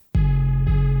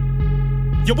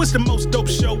Yo, it's the most dope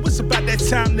show. It's about that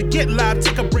time to get live.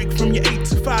 Take a break from your 8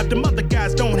 to 5. Them other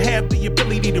guys don't have the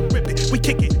ability to rip it. We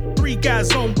kick it. 3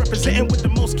 guys on representing with the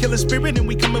most killer spirit. And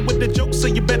we coming with the jokes. So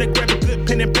you better grab a good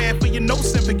pen and pad for your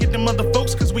notes. And forget them other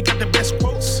folks, cause we got the best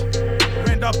quotes.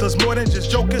 Randolph does more than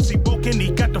just jokers. He woke and he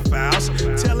got the files.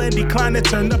 Tell Andy Klein to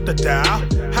turn up the dial.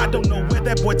 I don't know where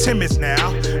that boy Tim is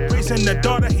now. Raising the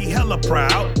daughter, he hella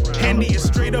proud. Andy is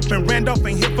straight up and Randolph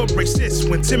ain't here for racist.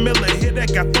 When Tim Miller hit,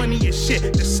 that got funny as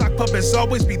shit. The sock puppets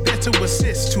always be there to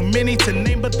assist. Too many to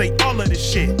name, but they all of this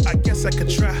shit. I guess I could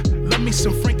try. Love me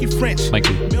some Frankie French.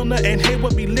 Milner and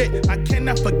Hayward be lit. I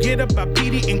cannot forget about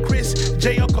Petey and Chris.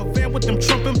 J.L. Covan with them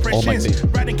Trump impressions.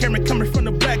 Riding camera coming from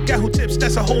the black guy who tips.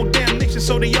 That's a whole damn nation,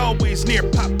 so they always near.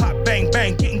 Pop, pop, bang,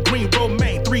 bang. Getting green,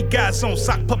 romaine. 3 guys on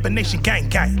Sock Puppet Nation. Gang,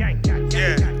 gang.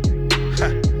 Yeah.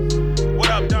 What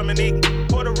up, Dominique?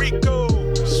 Puerto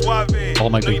Rico. Suave. Oh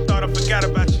my God. You thought I forgot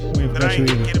about you. But I ain't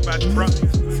forget about you, bro.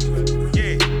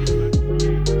 Yeah.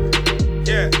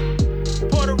 Yeah.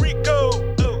 Puerto Rico.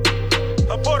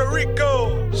 Puerto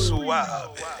Rico.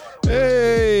 Suave.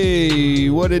 Hey,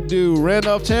 what it do?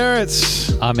 Randolph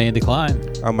Terrence. I'm Andy Klein.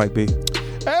 I might be.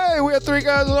 Hey, we have 3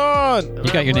 guys on.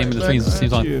 You got your name in between. It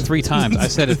seems on 3 times. I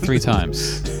said it 3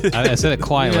 times. I said it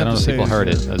quietly. I don't know if people heard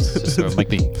it. That's just sort of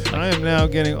like me. I am now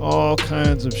getting all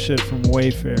kinds of shit from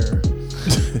Wayfair.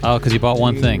 Oh, because you bought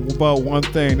one thing. Bought one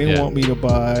thing. They want me to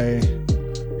buy.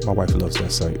 My wife loves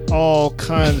that site. All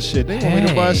kinds of shit. They want me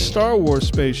to buy Star Wars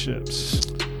spaceships.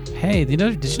 Hey,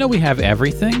 did you know we have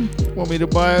everything? Want me to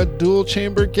buy a dual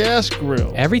chamber gas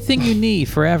grill. Everything you need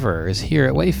forever is here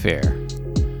at Wayfair.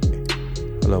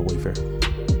 I love Wayfair.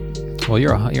 Well,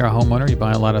 you're a homeowner. You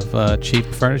buy a lot of cheap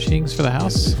furnishings for the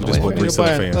house. Just bought 3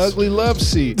 ceiling fans. Ugly love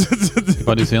seat. You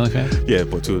bought new ceiling fans? Yeah,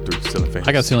 bought 2 or 3 ceiling fans.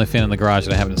 I got a ceiling fan in the garage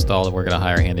that I haven't installed, and we're going to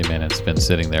hire a handyman. It's been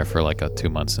sitting there for like 2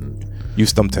 months. And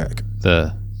use Thumbtack.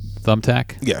 The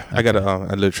Thumbtack? Yeah, okay. I got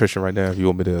an electrician right now. If you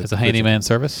want me to, it's a handyman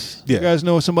service. Yeah, you guys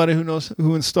know somebody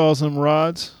who installs some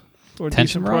rods for a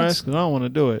tension decent price? Because I don't want to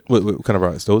do it. What kind of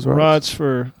rods? Those rods? Rods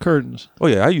for curtains. Oh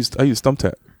yeah, I use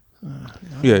Thumbtack.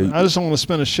 Yeah, I just don't want to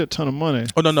spend a shit ton of money.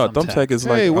 Oh no, Thumbtack is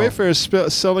like. Hey, Wayfair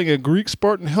is selling a Greek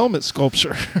Spartan helmet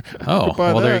sculpture. Oh,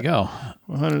 well, there you go.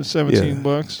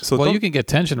 $117. So well, you can get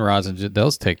tension rods, and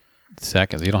those take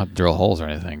seconds. You don't have to drill holes or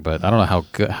anything. But I don't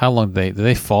know how long do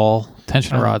they fall.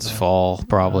 Tension rods fall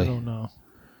probably. I don't know.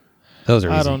 Those are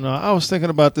easy. I don't know. I was thinking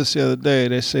about this the other day.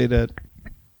 They say that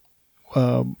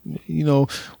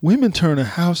women turn a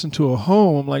house into a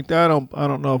home. I'm like, I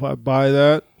don't know if I buy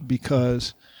that,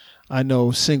 because I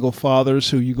know single fathers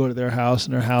who you go to their house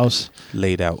and their house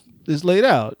laid out. Is laid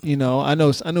out. I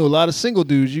know a lot of single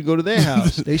dudes. You go to their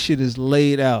house, they shit is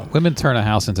laid out. Women turn a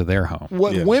house into their home.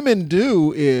 What women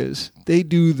do is they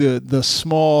do the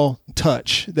small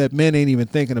touch that men ain't even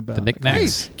thinking about. The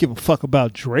knickknacks. Hey, give a fuck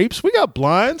about drapes. We got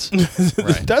blinds.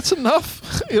 Right. That's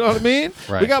enough. You know what I mean?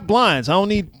 Right. We got blinds. I don't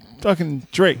need fucking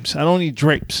drapes. I don't need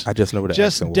drapes. I just know what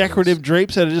just decorative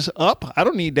drapes that are just up. I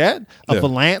don't need that. A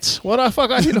valance. What the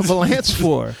fuck I need a valance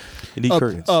for? You need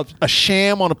curtains. A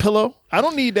sham on a pillow. I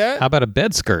don't need that. How about a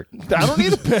bed skirt? I don't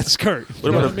need a bed skirt.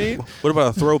 What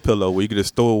about a throw pillow where you can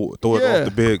just throw it off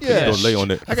the bed and lay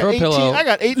on it? I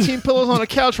got 18 pillows on the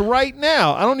couch right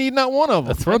now. I don't need not one of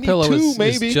them. A throw pillow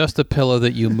is just a pillow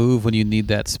that you move when you need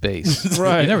that space.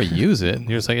 Right. You never use it.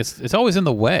 You're just like, it's always in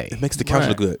the way. It makes the couch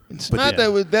look good. It's not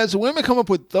that women come up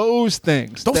with those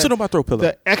things. Don't sit on my throw pillow.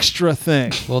 The extra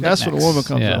thing. Well, that's what a woman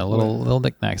comes up with. Little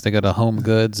knickknacks. They go to Home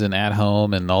Goods and At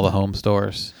Home and all the home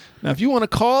stores. Now, if you want to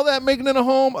call that making it a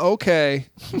home, okay.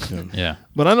 Yeah.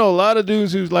 But I know a lot of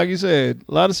dudes who's, like you said,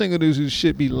 a lot of single dudes who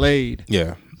should be laid.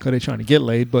 Yeah. Because they're trying to get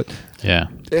laid, but their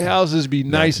houses be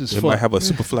nice as fuck. They might have a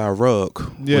Superfly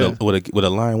rug with a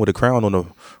lion with a crown on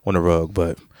the rug,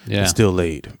 but it's still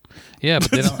laid. Yeah,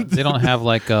 but they don't have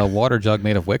like a water jug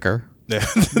made of wicker. Yeah.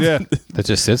 That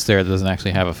just sits there. That doesn't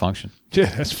actually have a function.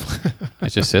 Yeah, that's it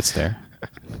just sits there.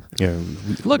 Yeah.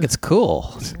 Look, it's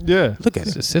cool. Yeah. Look at it.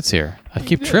 It just sits here. I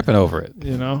keep tripping over it.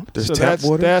 There's so tap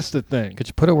water. That's the thing. Could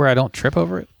you put it where I don't trip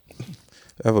over it?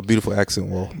 I have a beautiful accent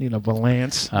wall. Need a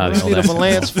valance. What do you need a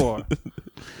valance for?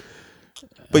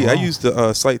 But I use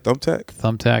the site Thumbtack.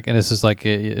 Thumbtack, and this is like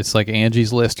it's like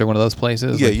Angie's List or one of those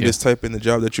places. Yeah, like you just type in the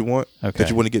job that you want, that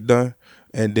you want to get done,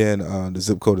 and then the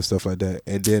zip code and stuff like that,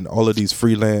 and then all of these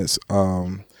freelance,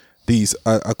 these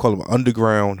I call them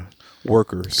underground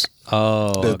workers.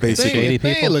 Oh, shady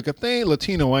people. Look, if they ain't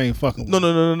Latino, I ain't fucking. No.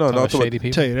 No, shady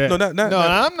people. Tell you that. No,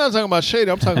 I'm not talking about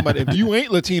shady. I'm talking about if you ain't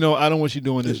Latino, I don't want you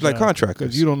doing this. It's like contractors,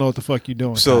 because you don't know what the fuck you're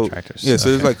doing. So contractors. Yeah, so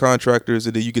it's like contractors,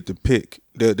 and then you get to pick.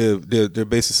 They're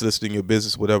basically soliciting your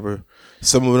business, whatever.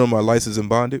 Some of them are licensed and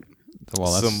bonded.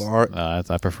 Well, that's, some art.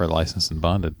 I prefer licensed and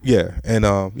bonded. Yeah, and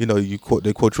they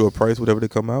quote you a price, whatever they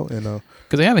come out, and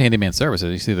because they have handyman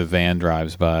services. You see the van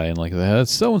drives by and like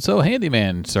that's so and so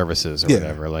handyman services or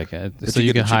whatever. Like so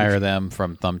you can hire them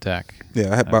from Thumbtack.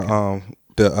 Yeah, I had my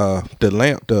the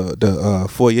lamp, the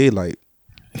foyer light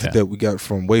that we got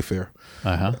from Wayfair.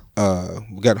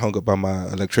 We got hung up by my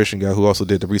electrician guy who also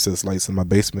did the recess lights in my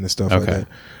basement and stuff like that.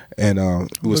 And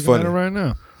it was funny. At it right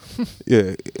now.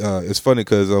 Yeah, it's funny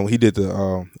because he did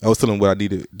the. I was telling him what I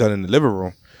needed done in the living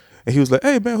room, and he was like,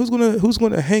 "Hey man, who's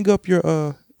gonna hang up your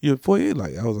foyer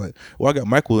light?" I was like, "Well, I got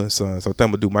Michael and Sons, so I think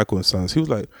I'm gonna do Michael and Sons." He was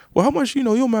like, "Well, how much? You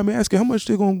don't mind me asking how much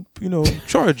they're gonna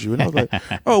charge you?" And I was like,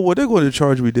 "Oh, well, they're going to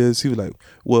charge me this." He was like,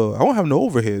 "Well, I don't have no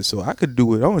overhead, so I could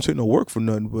do it. I don't take no work for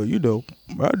nothing, but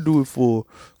I'd do it for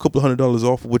a couple $100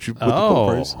 off of what you put the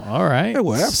quote price." All right. Yeah,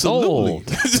 well, absolutely.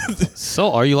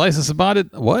 So, are you licensed and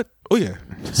bonded? What? Oh yeah.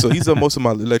 So he's done most of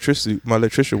my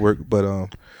electrician work, but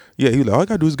yeah, he was like, all I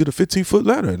gotta do is get a 15-foot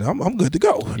ladder, and I'm good to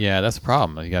go. Yeah, that's the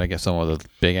problem. You got to get someone with a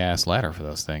big ass ladder for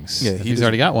those things. Yeah, if he's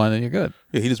already got one, then you're good.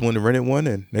 Yeah, he just went and rented one,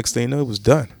 and next thing you know, it was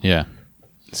done. Yeah.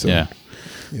 So, yeah.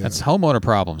 That's homeowner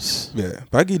problems. Yeah,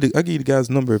 but I give you the guy's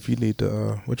number if you need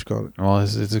to. What you call it? Well,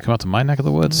 is it come out to my neck of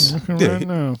the woods? Right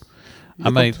now. I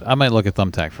might look at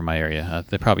Thumbtack for my area.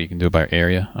 They probably can do it by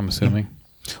area. I'm assuming.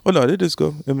 Oh no, they just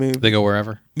go. I mean, they go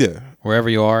wherever. Yeah, wherever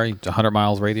you are, 100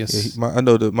 miles radius. Yeah, I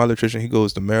know my electrician. He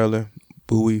goes to Maryland,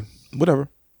 Bowie, whatever.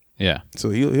 Yeah. So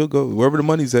he'll go wherever the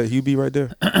money's at. He'll be right there.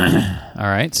 All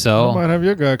right. So I might have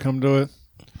your guy come do it.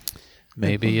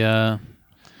 Maybe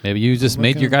you just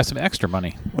made your guy some extra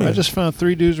money. Well, I just found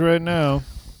 3 dudes right now.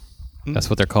 That's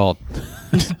what they're called.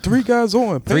 3 guys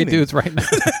on. Painting. 3 dudes right now.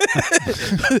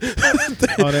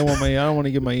 Oh, they want I don't want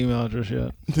to give my email address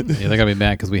yet. Yeah, they're gonna be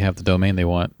mad because we have the domain they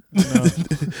want. No.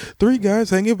 3 guys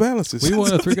hanging balances. We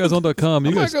want a 3guyson.com.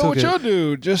 You guys go with your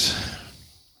dude. Just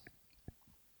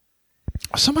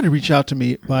somebody reached out to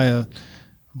me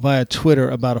via Twitter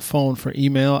about a phone for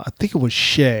email. I think it was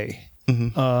Shay.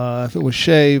 Mm-hmm. If it was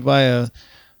Shay via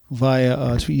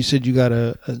you said you got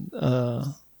an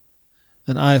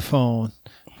iPhone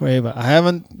for Ava. I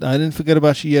didn't forget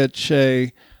about you yet,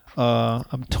 Shay.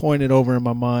 I'm toying it over in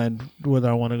my mind whether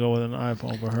I want to go with an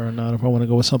iPhone for her or not. If I want to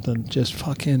go with something just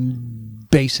fucking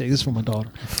basic. This is for my daughter.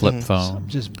 Flip phone.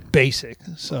 Just basic.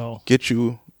 So get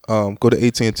you. Go to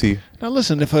AT&T. Now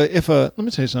listen, if let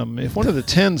me tell you something. If one of the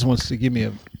 10s wants to give me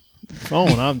a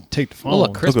phone, I'll take the phone. Well,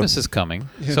 look, Christmas is coming.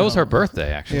 So is her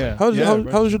birthday, actually. Yeah. How's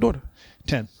your daughter?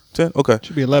 10. 10. Okay.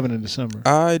 Should be 11 in December.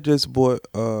 I just bought.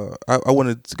 I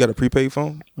wanted to get a prepaid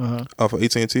phone for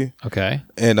AT&T. Okay.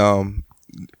 And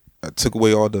I took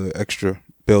away all the extra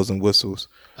bells and whistles.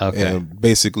 Okay. And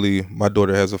basically, my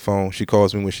daughter has a phone. She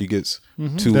calls me when she gets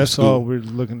to That's school. all we're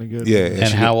looking to get. Yeah.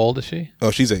 And how old is she?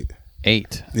 Oh, she's 8.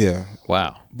 8. Yeah.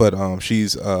 Wow. But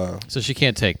she's so she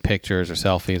can't take pictures or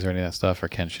selfies or any of that stuff, or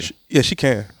can she? Yeah, she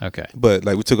can. Okay. But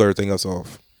like we took everything else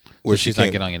off. Where she's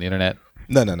not getting on the internet.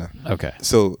 No. Okay.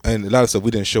 So and a lot of stuff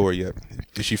we didn't show her yet.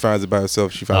 If she finds it by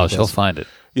herself, she finds it. She'll find it.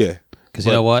 Yeah. Because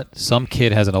you know what? Some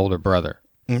kid has an older brother.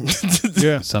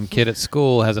 Yeah. Some kid at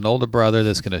school has an older brother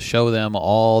that's going to show them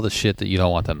all the shit that you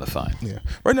don't want them to find. Yeah.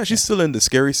 Right now she's still in the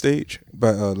scary stage,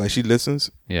 but like she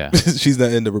listens. Yeah. She's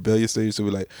not in the rebellious stage. So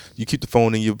we're like, you keep the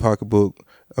phone in your pocketbook.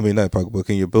 I mean, not pocketbook,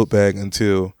 in your book bag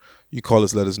until you call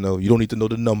us, let us know. You don't need to know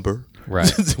the number.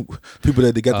 Right. People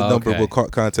that they got the number will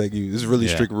contact you. There's really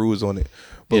strict rules on it.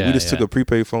 But we just took a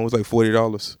prepaid phone. It was like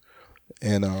 $40.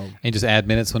 And just add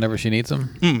minutes whenever she needs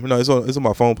them. No, it's on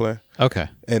my phone plan. Okay.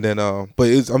 And then but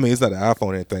it's not an iPhone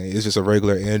or anything. It's just a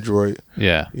regular Android.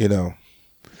 Yeah. Does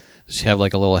she have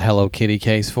like a little Hello Kitty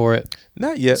case for it?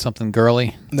 Not yet. Something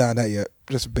girly? Nah, not yet.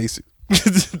 Just basic.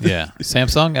 Yeah.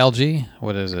 Samsung, LG,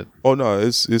 what is it? Oh no,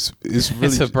 it's really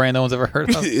it's a brand no one's ever heard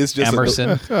of. It's just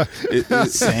Emerson,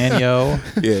 Sanyo,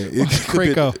 yeah,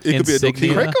 Krakow. It could be a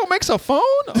Nokia. Krakow makes a phone.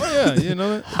 Oh yeah, you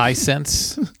know that.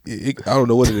 Hisense. I don't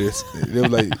know what it is. They were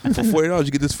like, for $40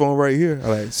 you get this phone right here. I'm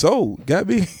like, so got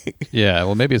me. Yeah,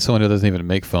 well maybe it's someone who doesn't even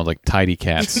make phones, like Tidy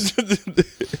Cats or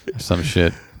some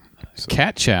shit.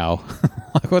 Cat Chow.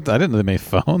 Like what? I didn't know they made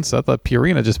phones. I thought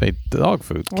Purina just made dog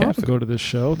food. Well, I have to go to this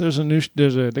show. They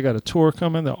got a tour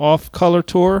coming, the Off Color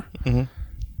tour.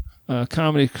 Mm-hmm.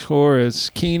 Comedy tour is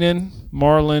Keenan,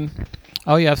 Marlon.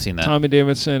 Oh yeah, I've seen that. Tommy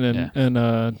Davidson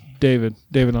and David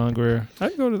Ongrear. I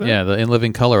can go to that. Yeah, the In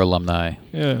Living Color alumni.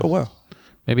 Yeah. Oh wow.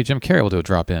 Maybe Jim Carrey will do a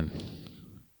drop in.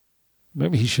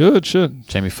 Maybe he should.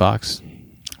 Jamie Foxx.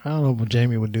 I don't know if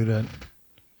Jamie would do that.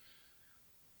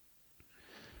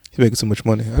 He's making so much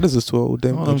money. How does this to old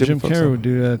damn? I don't know if Jim Carrey would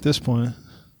do that at this point.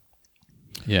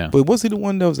 Yeah. But was he the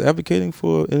one that was advocating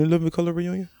for an In Living Color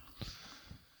reunion?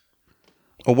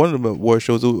 on one of the award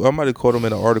shows. I might have caught him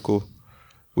in an article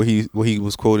where he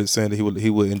was quoted saying that he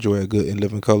would enjoy a good In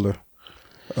Living Color.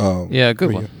 Yeah, a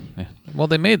good one. Yeah. Well,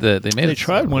 they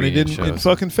tried one. It didn't. It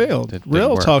fucking failed.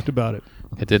 Rel talked about it.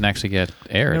 It didn't actually get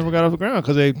aired. It never got off the ground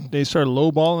because they started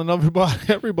lowballing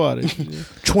everybody.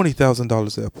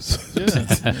 $20,000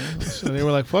 episode. Yeah. So they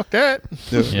were like, "Fuck that."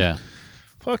 Yeah.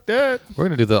 Fuck that. We're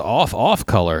gonna do the off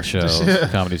color show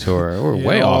comedy tour. We're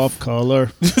way off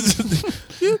color.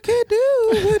 You can't do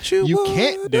what you want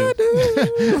can't do.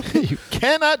 You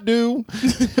cannot do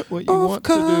what you want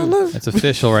to do. It's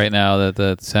official right now that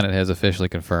the Senate has officially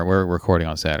confirmed. We're recording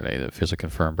on Saturday. They officially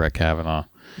confirmed Brett Kavanaugh,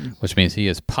 which means he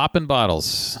is popping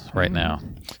bottles right now.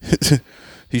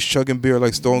 He's chugging beer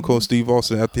like Stone Cold Steve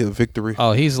Austin after a victory.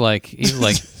 Oh, he's like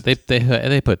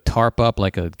they put tarp up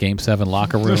like a Game 7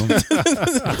 locker room.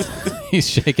 He's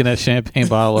shaking that champagne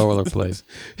bottle all over the place.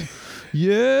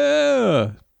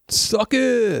 Yeah. Suck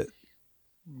it.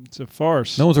 It's a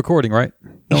farce. No one's recording, right?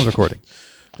 No one's recording.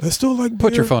 I still like beer.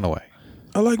 Put your phone away.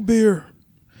 I like beer.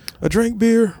 I drank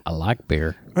beer. I like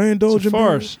beer. I indulge in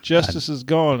farce. beer. Justice is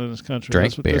gone in this country.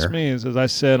 That's what this means. As I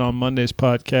said on Monday's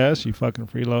podcast, you fucking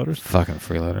freeloaders. Fucking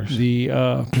freeloaders.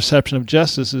 The perception of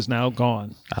justice is now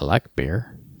gone. I like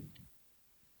beer.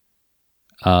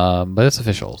 But it's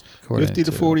official. 50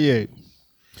 to 48.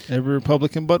 Every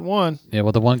Republican but one. Yeah,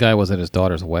 well, the one guy was at his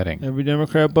daughter's wedding. Every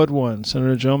Democrat but one.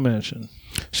 Senator Joe Manchin.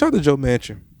 Shout out to Joe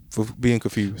Manchin for being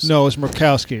confused. No, it's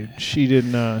Murkowski. She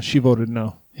didn't. She voted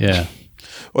no. Yeah.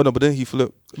 Oh no, but then he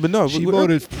flipped. But no, she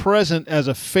voted present as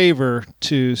a favor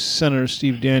to Senator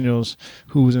Steve Daniels,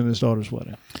 who was in his daughter's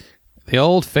wedding. The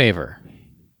old favor.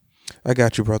 I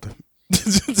got you, brother.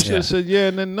 She said yeah,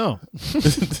 and then no.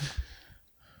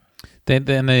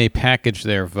 Then they package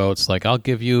their votes like, I'll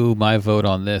give you my vote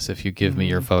on this if you give me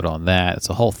your vote on that. It's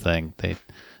a whole thing.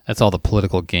 That's all the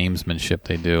political gamesmanship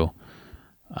they do.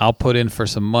 I'll put in for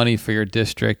some money for your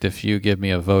district if you give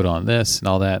me a vote on this and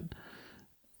all that.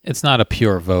 It's not a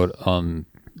pure vote on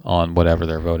whatever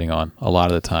they're voting on a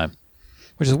lot of the time,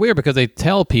 which is weird because they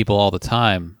tell people all the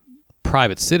time,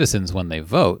 private citizens, when they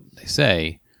vote, they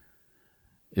say,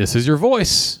 this is your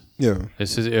voice. Yeah,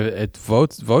 this is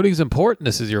voting is important.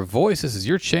 This is your voice. This is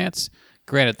your chance.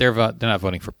 Granted, they're not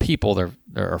voting for people.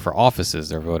 They're for offices.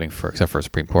 They're voting for, except for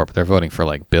Supreme Court, but they're voting for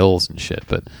like bills and shit.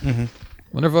 But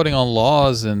when they're voting on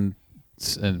laws and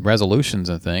resolutions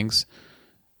and things,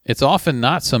 it's often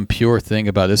not some pure thing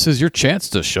about this is your chance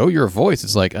to show your voice.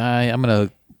 It's like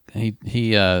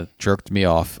he jerked me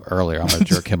off earlier. I'm gonna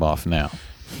jerk him off now.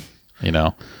 You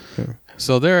know. Yeah.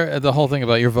 So the whole thing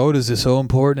about your vote is so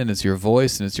important, and it's your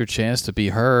voice, and it's your chance to be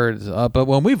heard. But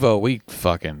when we vote, we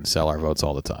fucking sell our votes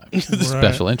all the time. Right.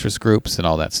 Special interest groups and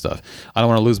all that stuff. I don't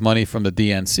want to lose money from the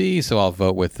DNC, so I'll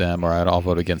vote with them, or I'll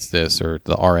vote against this, or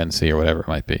the RNC, or whatever it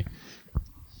might be.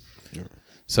 Yeah.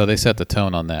 So they set the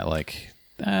tone on that, like,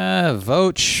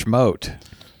 vote schmote.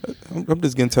 I'm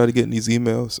just getting tired of getting these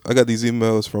emails. I got these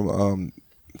emails from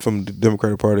the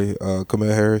Democratic Party,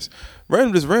 Kamala Harris,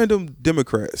 random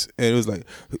Democrats, and it was like,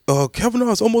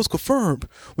 Kavanaugh is almost confirmed.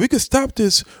 We could stop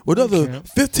this with other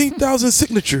 15,000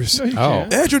 signatures. No,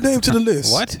 add your name to the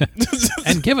list. What?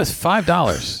 And give us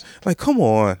 $5. Like, come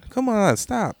on,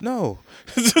 stop. No.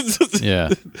 Yeah.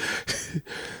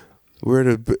 We're at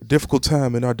a difficult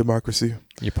time in our democracy.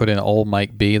 You put in old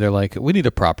Mike B. They're like, we need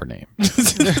a proper name. We're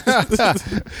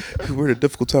at a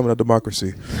difficult time in our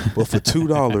democracy. But for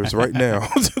 $2 right now,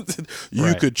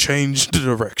 you could change the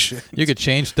direction. You could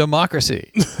change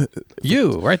democracy.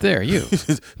 You, right there, you.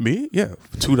 Me? Yeah,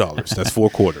 $2. That's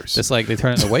 4 quarters. It's like they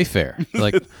turn it into Wayfair.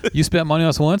 Like, you spent money on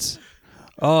us once?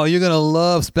 Oh, you're going to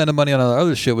love spending money on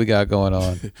other shit we got going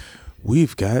on.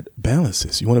 We've got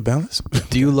balances. You want a balance?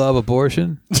 Do you love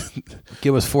abortion?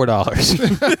 Give us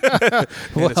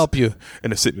 $4. We'll help you.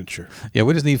 And a signature. Yeah,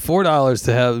 we just need $4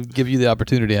 to give you the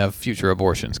opportunity to have future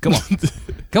abortions. Come on.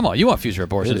 Come on. You want future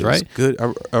abortions, right? Good.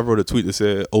 I wrote a tweet that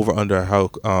said over under how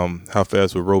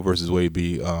fast would Roe versus Wade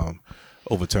be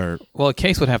overturned. Well, a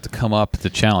case would have to come up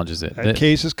that challenges it. That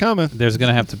case is coming. There's going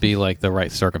to have to be like the right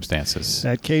circumstances.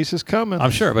 That case is coming.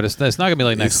 I'm sure, but it's not going to be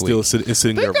like next week. It's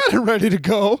sitting they there. Got it ready to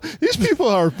go. These people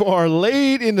are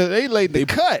laid in the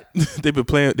cut. They've been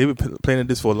planning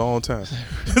this for a long time.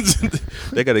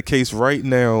 They got a case right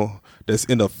now that's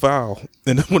in a file,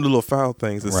 in one of the little file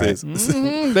things that says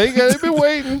they've been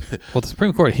waiting. Well, the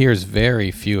Supreme Court hears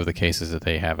very few of the cases that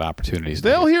they have opportunities.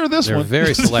 They'll hear this They're one. They're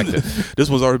very selective. This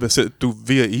one's already been sent through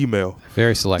via email.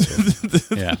 Very selective.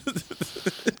 Yeah.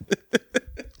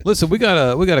 Listen, we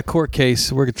got a court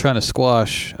case we're trying to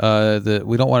squash. That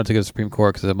we don't want it to go to the Supreme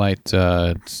Court because it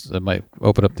might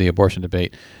open up the abortion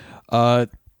debate.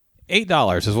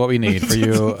 $8 is what we need for you.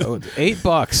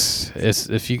 $8 is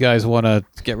if you guys want to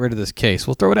get rid of this case.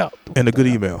 We'll throw it out. And a good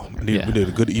email. We need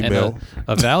a good email. And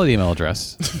a valid email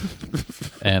address.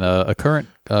 And a current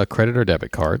credit or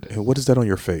debit card. And what is that on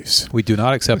your face? We do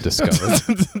not accept Discover.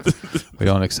 We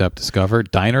don't accept Discover.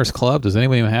 Diners Club. Does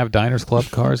anyone even have Diners Club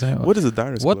cards? What is a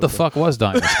Diners Club? What the fuck was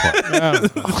Diners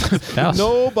Club?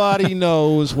 Nobody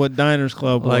knows what Diners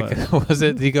Club was. Like, was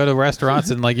it you go to restaurants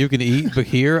and like you can eat but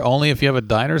here only if you have a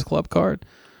Diners Club card?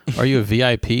 Are you a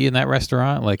VIP in that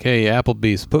restaurant? Like, hey,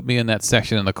 Applebee's, put me in that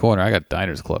section in the corner. I got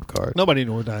Diners Club card. Nobody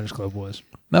knew what Diners Club was.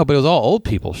 No, but it was all old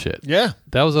people shit. Yeah.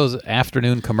 That was those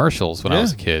afternoon commercials when I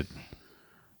was a kid.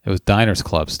 It was Diners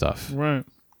Club stuff. Right.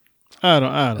 I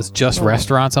don't It's know. just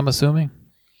restaurants, I'm assuming.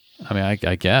 I mean,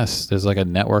 I guess there's like a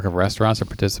network of restaurants that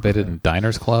participated in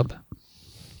Diners Club.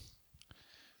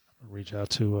 Reach out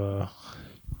to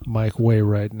Mike Way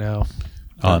right now.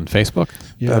 On Facebook?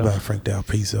 Yeah. Bye-bye, Frank Del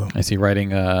Pizzo. Is he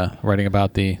writing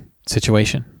about the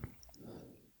situation?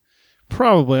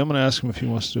 Probably. I'm going to ask him if he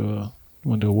wants to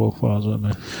do a Woke Files with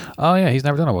me. Oh yeah, he's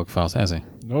never done a Woke Files, has he?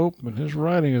 Nope, but his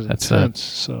writing is That's intense.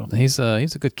 So He's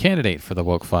a good candidate for the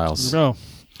Woke Files. no,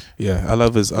 Yeah, I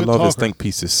love his his talker. think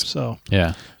pieces. so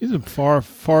Yeah, he's a far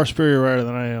superior writer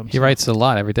than I am. he writes a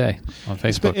lot every day on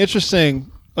It's been Facebook.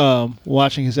 interesting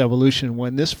watching his evolution.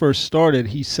 When this first started,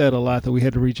 he said a lot that we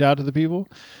had to reach out to the people,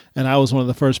 and I was one of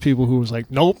the first people who was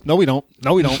like, "Nope, no, we don't,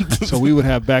 no, we don't." So we would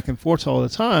have back and forths all the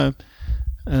time,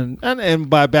 and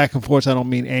by back and forths, I don't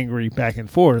mean angry back and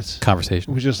forths. It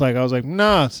Conversation. was just like I was like,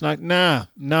 nah, it's not, nah.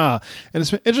 And it's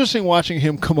been interesting watching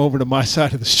him come over to my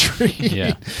side of the street.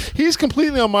 Yeah. He's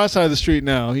completely on my side of the street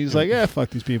now. He's like, yeah, fuck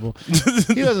these people.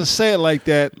 He doesn't say it like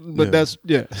that, but Yeah. that's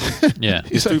Yeah,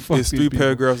 He's like, fuck It's these three people.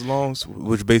 paragraphs long,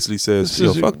 which basically says, It's yo,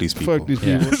 just- fuck these people. Fuck these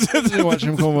Yeah. people. Just watching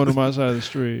him come over to my side of the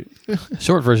street.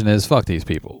 short version is fuck these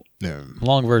people. Yeah.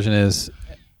 Long version is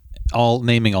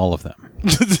naming all of them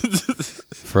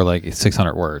for like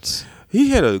 600 words. He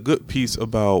had a good piece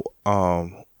about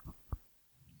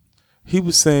he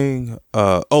was saying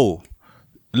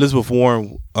Elizabeth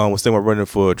Warren was thinking about running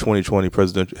for 2020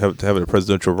 having a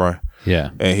presidential run,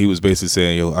 Yeah, and he was basically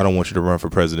saying, yo, I don't want you to run for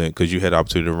president because you had the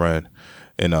opportunity to run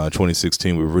in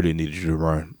 2016. We really needed you to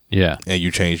run, yeah. and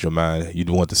you changed your mind. You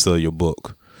want to sell your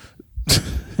book.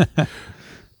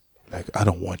 Like, I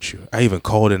don't want you. I even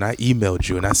called and I emailed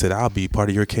you and I said, I'll be part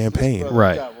of your campaign.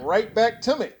 Right. Right back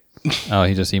to me. Oh,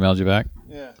 he just emailed you back?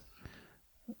 Yeah.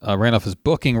 Randolph is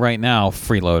booking right now,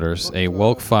 freeloaders, a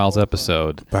Woke Files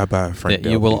episode Bye-bye, Frank that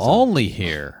you Del will Pizzo. only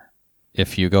hear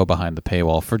if you go behind the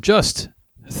paywall for just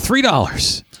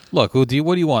 $3. Look, what do you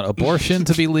want? Abortion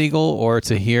to be legal or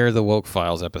to hear the Woke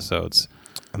Files episodes?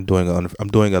 I'm doing a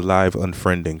live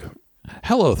unfriending.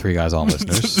 Hello, Three Guys On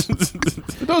listeners.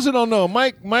 For those who don't know,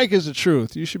 Mike is the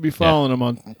truth. You should be following him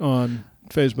on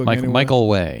Facebook. Anyway. Michael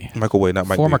Way, Michael Way, not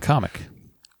Mike. former D. comic.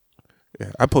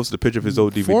 Yeah, I posted a picture of his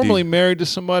old DVD. Formerly married to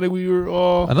somebody we were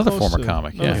all Another close former to.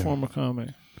 comic, Another yeah. former comic.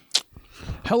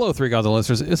 Hello, Three Guys On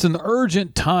listeners. It's an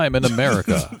urgent time in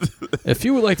America. If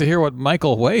you would like to hear what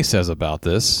Michael Way says about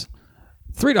this,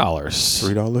 $3.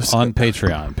 $3? On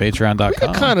Patreon. Patreon.com.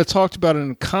 I kind of talked about it in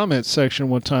the comments section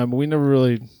one time, but we never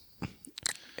really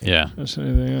Yeah. said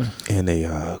anything.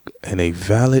 and a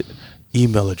valid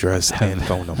email address and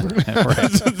phone number.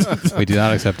 Right. We do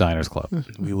not accept Diners Club.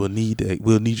 We'll need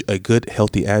a good,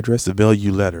 healthy address to mail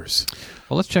you letters.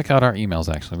 Well, let's check out our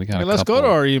emails, actually. We got Hey, a let's go couple.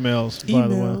 to our emails, by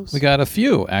the way. Emails. We got a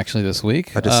few, actually, this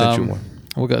week. I just sent you one.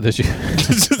 We'll go, did you?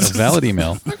 A valid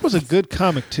email. Mike was a good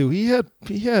comic too. He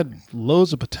had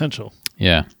loads of potential.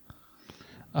 Yeah.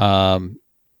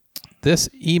 This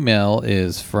email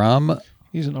is from,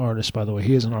 He's an artist, by the way.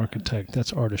 He is an architect.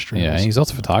 That's artistry. yeah, he's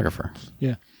also a photographer.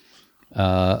 Yeah.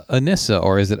 Anissa,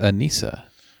 or is it Anissa?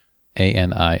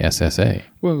 Anissa.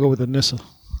 We're gonna go with Anissa.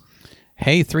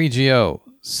 Hey, 3GO,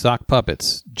 sock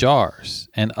puppets, jars,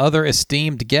 and other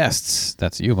esteemed guests.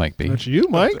 That's you, Mike B. That's you,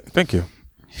 Mike. Thank you.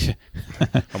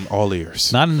 I'm all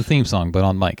ears. Not in the theme song, but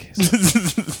on Mike.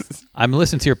 I'm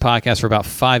listening to your podcast for about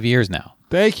 5 years now.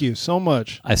 Thank you so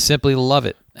much. I simply love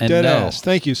it. And Dead no, ass.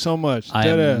 Thank you so much. I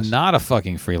Dead am ass. not a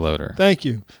fucking freeloader. Thank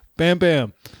you. Bam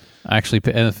bam. Actually,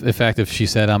 in fact, if she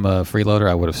said I'm a freeloader,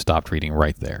 I would have stopped reading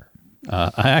right there.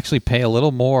 I actually pay a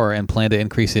little more and plan to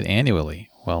increase it annually.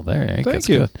 Well, there. Thank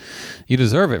you. Good. You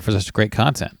deserve it for such great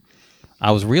content.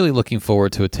 I was really looking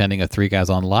forward to attending a Three Guys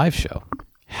On live show.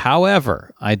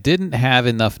 However, I didn't have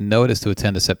enough notice to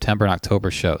attend the September and October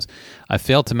shows. I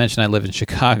failed to mention I live in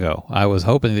Chicago. I was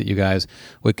hoping that you guys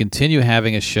would continue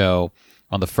having a show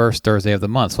on the first Thursday of the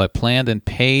month. So I planned and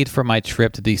paid for my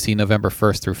trip to DC November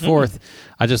 1st through 4th.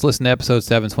 I just listened to episode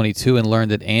 722 and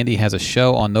learned that Andy has a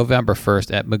show on November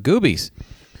 1st at Magoobies.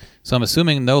 So I'm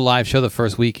assuming no live show the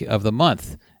first week of the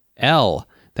month. L.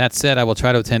 That said, I will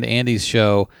try to attend Andy's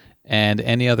show and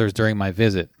any others during my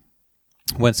visit.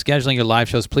 When scheduling your live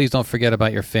shows, please don't forget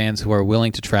about your fans who are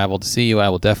willing to travel to see you. I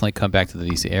will definitely come back to the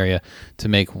DC area to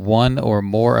make one or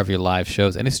more of your live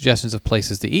shows. Any suggestions of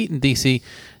places to eat in DC?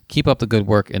 Keep up the good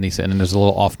work. And then there's a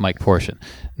little off-mic portion.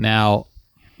 Now,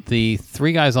 the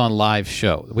Three Guys on Live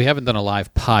show. We haven't done a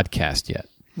live podcast yet.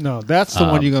 No, that's the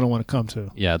one you're going to want to come to.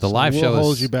 Yeah, the live show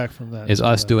holds you back from that. Is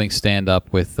us doing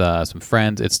stand-up with some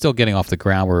friends. It's still getting off the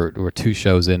ground. We're 2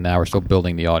 shows in now. We're still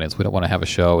building the audience. We don't want to have a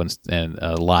show and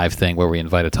a live thing where we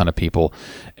invite a ton of people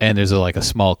and there's like a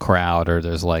small crowd, or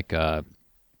there's like the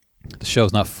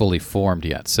show's not fully formed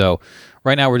yet. So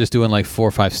right now we're just doing like 4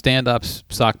 or 5 stand-ups,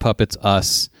 sock puppets,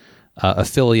 us,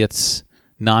 affiliates,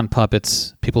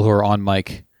 non-puppets, people who are on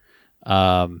mic.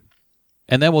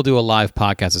 And then we'll do a live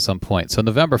podcast at some point. So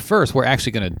November 1st, we're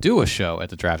actually going to do a show at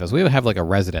the Draft House. We have like a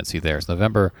residency there. It's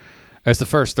it's the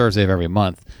first Thursday of every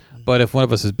month. But if one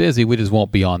of us is busy, we just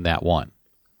won't be on that one.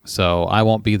 So I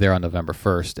won't be there on November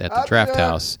 1st at the Draft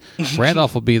House.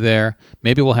 Randolph will be there.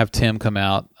 Maybe we'll have Tim come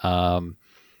out.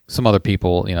 Some other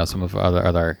people, some of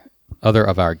other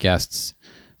of our guests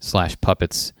 /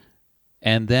 puppets.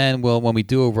 And then when we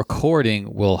do a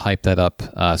recording, we'll hype that up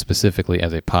specifically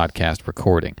as a podcast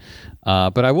recording.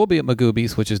 But I will be at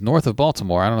Magoobies, which is north of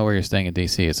Baltimore. I don't know where you're staying in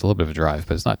D.C. It's a little bit of a drive,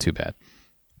 but it's not too bad.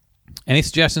 Any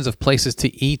suggestions of places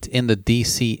to eat in the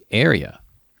D.C. area?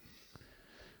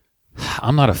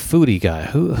 I'm not a foodie guy.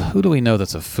 Who do we know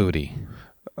that's a foodie?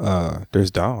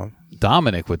 There's Dom.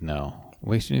 Dominic would know.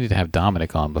 We should need to have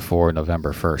Dominic on before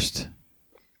November 1st.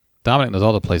 Dominic knows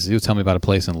all the places. He was telling me about a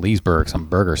place in Leesburg, some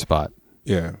burger spot.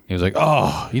 Yeah. He was like,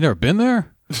 "Oh, you never been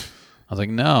there?" I was like,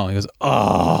 "No." He goes,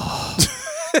 "Oh."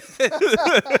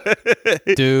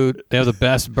 Dude, they have the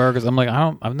best burgers. I'm like,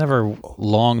 I've never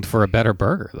longed for a better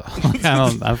burger though.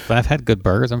 I've had good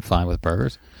burgers. I'm fine with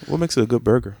burgers. What makes it a good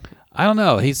burger? I don't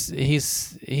know. He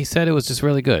said it was just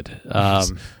really good.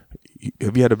 Have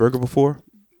you had a burger before?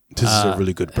 This is a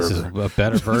really good burger. This is a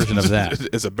better version of that.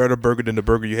 It's a better burger than the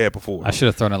burger you had before. I should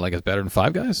have thrown out like it's better than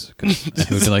Five Guys. He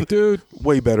would be like, dude,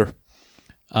 way better.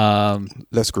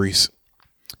 Less grease.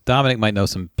 Dominic might know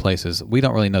some places. We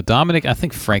don't really know. Dominic, I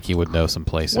think Frankie would know some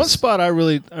places. One spot I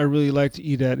really like to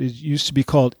eat at used to be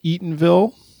called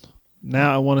Eatonville.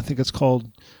 Now I want to think it's called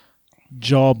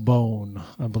Jawbone,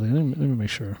 I believe. Let me make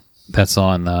sure. That's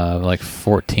on like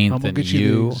 14th I'm gonna and get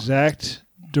you the exact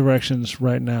directions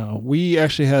right now. We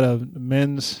actually had a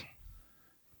men's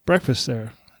breakfast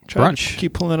there. Brunch.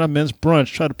 Keep pulling up men's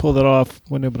brunch. Try to pull that off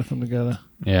when able to come together.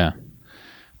 Yeah.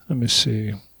 Let me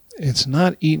see. It's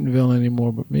not Eatonville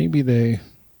anymore, but maybe they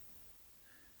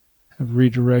have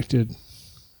redirected.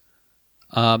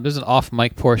 There's an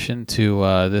off-mic portion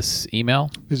to this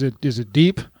email. Is it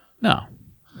deep? No,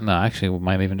 actually, we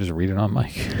might even just read it on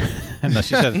mic. No,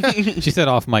 she said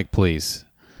off mic, please.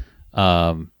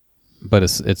 But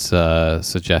it's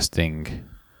suggesting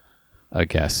a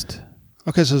guest.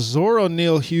 Okay, so Zora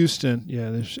Neale Houston.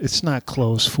 Yeah, it's not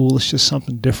close, fool. It's just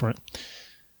something different.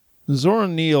 Zora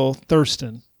Neale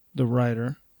Thurston, the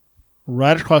writer,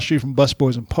 right across the street from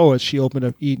Busboys and Poets, she opened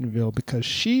up Eatonville because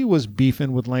she was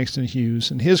beefing with Langston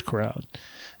Hughes and his crowd.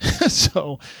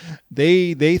 So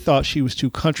they thought she was too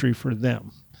country for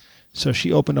them. So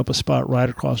she opened up a spot right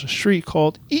across the street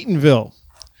called Eatonville.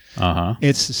 Uh-huh.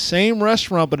 It's the same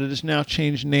restaurant, but it has now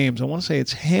changed names. I want to say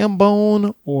it's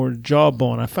Hambone or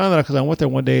Jawbone. I found that out because I went there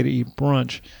one day to eat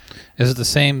brunch. Is it the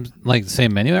same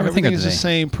menu? Everything is the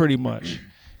same pretty much.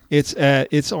 It's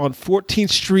on 14th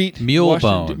Street.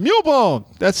 Mulebone.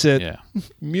 Mulebone. That's it. Yeah.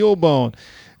 Mulebone.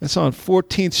 It's on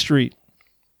 14th Street.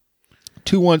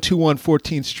 2121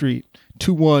 14th Street.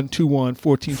 2121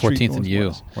 14th Street. 14th and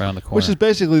U, right on the corner. Which is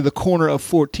basically the corner of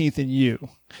 14th and U.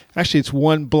 Actually, it's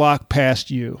one block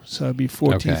past U. So it'd be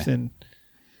 14th and...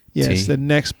 Yeah, T? it's the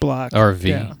next block. Or V,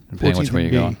 down. depending which way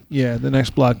you're going. Yeah, the next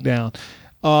block down.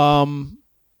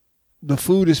 The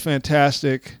food is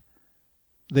fantastic.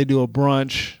 They do a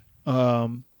brunch.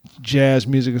 Jazz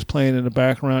music is playing in the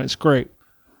background. It's great.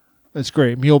 It's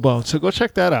great. Mulebone. So go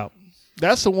check that out.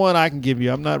 That's the one I can give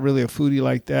you. I'm not really a foodie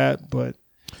like that, but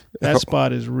that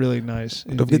spot is really nice.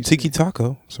 Don't get Tiki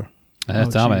Taco. Sorry.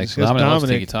 That's Dominic. Jesus. Dominic loves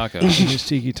Tiki Taco. It's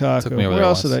Tiki Taco. Took me over Where there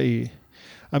else once. did I eat?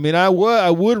 I mean, I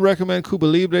would recommend Cuba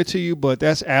Libre to you, but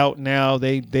that's out now.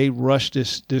 They rushed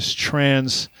this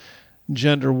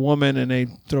transgender woman and they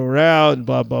throw her out and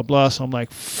blah blah blah. So I'm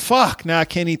like, fuck! Now I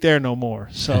can't eat there no more.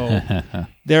 So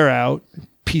they're out.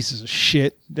 pieces of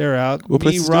shit. They're out. What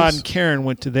place Me, is Rod, this? and Karen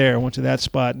went to that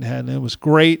spot and it was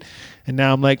great. And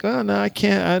now I'm like, oh no, I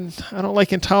can't. I don't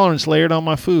like intolerance layered on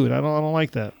my food. I don't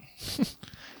like that.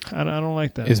 I don't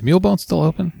like that. Is Mule Bone still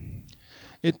open?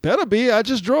 It better be. I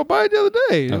just drove by it the other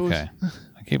day. It was- Okay.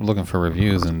 I keep looking for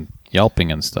reviews and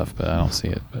Yelping and stuff, but I don't see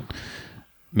it. But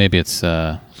maybe it's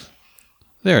there.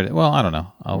 Well, I don't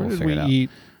know. where We'll did figure we it out. eat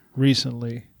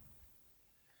recently?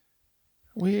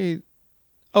 We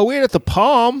ate at the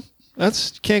Palm.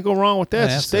 That's can't go wrong with that.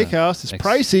 Yeah, It's a that's steakhouse. It's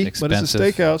pricey, but it's a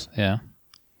expensive. steakhouse. Yeah.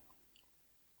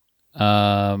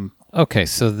 Okay,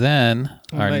 so then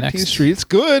On our 19th next Street. It's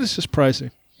good. It's just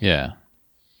pricey. Yeah.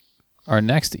 Our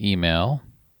next email.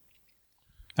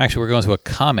 Actually, we're going to a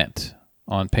comment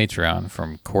on Patreon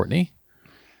from Courtney.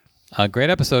 Great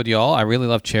episode, y'all. I really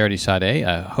love Charity Sade.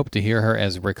 I hope to hear her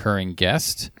as a recurring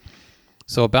guest.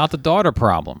 So about the daughter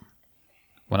problem.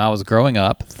 When I was growing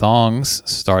up, thongs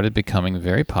started becoming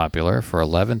very popular for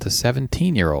 11 to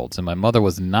 17-year-olds, and my mother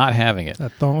was not having it.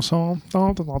 That thong song.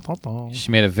 Thong, thong, thong, thong.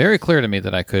 She made it very clear to me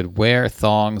that I could wear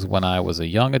thongs when I was a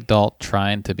young adult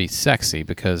trying to be sexy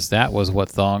because that was what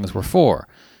thongs were for.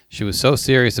 She was so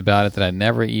serious about it that I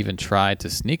never even tried to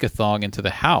sneak a thong into the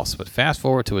house. But fast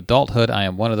forward to adulthood, I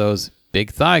am one of those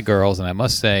big thigh girls, and I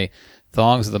must say,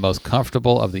 thongs are the most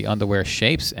comfortable of the underwear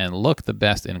shapes and look the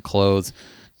best in clothes.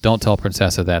 Don't tell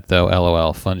Princessa that, though.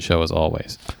 LOL. Fun show as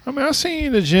always. I mean, I seen you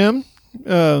in the gym.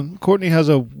 Courtney has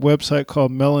a website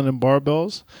called Melon and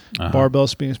Barbells.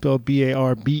 Barbells being spelled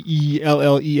Barbells.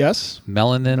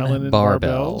 Melanin, Melanin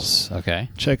barbells. Okay.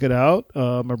 Check it out.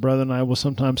 My brother and I will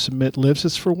sometimes submit lifts.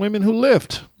 It's for women who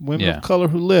lift, women Yeah. of color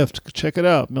who lift. Check it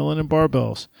out. Melon and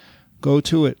Barbells. Go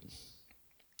to it.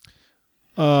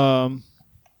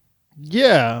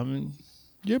 Yeah, I mean,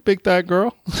 you're a big thigh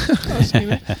girl. I've seen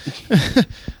it.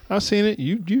 I've seen it.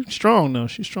 You strong though.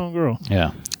 She's a strong girl.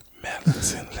 Yeah.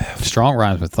 Strong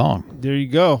rhymes with thong. There you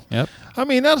go. Yep. I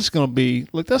mean, that's gonna be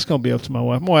up to my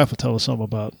wife. My wife will tell us something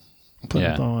about putting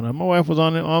Yeah. a thong on. My wife was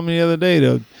on me the other day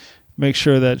to make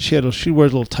sure that she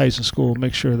wears little tights in school.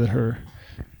 Make sure that her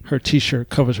t-shirt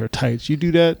covers her tights. You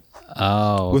do that.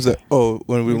 Oh. What's that? Oh,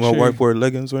 when Make my sure- wife wear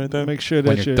leggings or anything? Make sure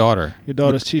When that your daughter. your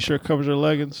daughter's t-shirt covers her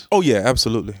leggings. Oh yeah,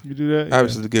 absolutely. You do that. I Yeah.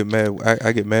 absolutely get mad.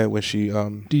 I get mad when she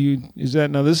Do you? Is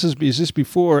that now? Is this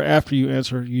before or after you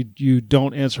answer? You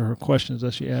don't answer her questions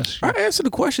that she asks you. I answer the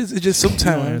questions. It's just You don't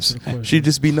sometimes answer the question. she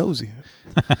just be nosy.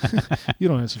 You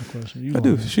don't answer the question. You I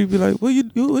do. won't. She'd be like, "What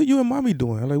you and mommy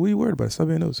doing?" I'm like, "What are you worried about? Stop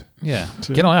being nosy." Yeah.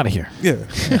 Get on out of here. Yeah.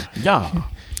 Yeah.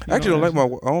 I actually don't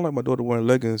like my daughter wearing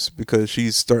leggings because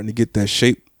she's starting to get that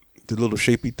shape, the little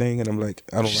shapey thing, and I'm like,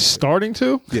 I don't She's like starting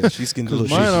to. it. Yeah, she's getting a Because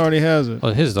little mine shapey. already has it.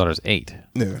 Well, his daughter's 8.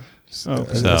 Yeah. Oh,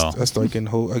 I start getting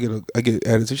I get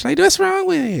attitude. She's like, "What's wrong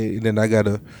with it?" And then I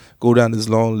gotta go down this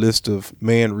long list of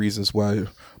man reasons why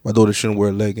my daughter shouldn't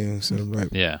wear leggings. And I'm like,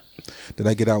 Yeah. then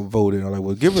I get outvoted. I'm like,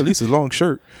 well, give her at least a long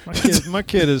shirt. My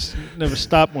kid has never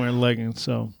stopped wearing leggings,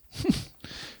 so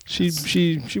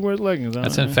she wears leggings. I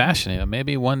That's don't in know. fashion. You know,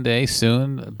 maybe one day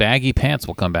soon, baggy pants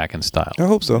will come back in style. I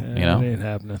hope so. Yeah, You know? it ain't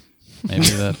happening. Maybe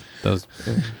those.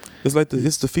 It's like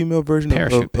it's the female version of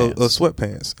Parachute pants.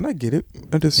 sweatpants, and I get it.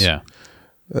 I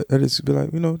just be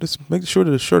like, just make sure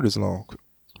that the shirt is long.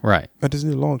 Right. I just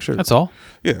need a long shirt. That's all.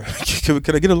 Yeah.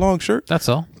 Can I get a long shirt? That's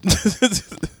all.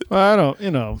 Well, I don't.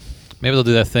 Maybe they'll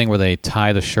do that thing where they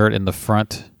tie the shirt in the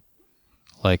front.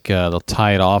 Like they'll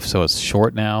tie it off so it's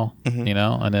short now,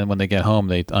 and then when they get home,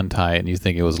 they untie it and you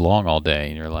think it was long all day.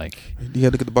 And you're like, You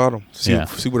have to look at the bottom. See where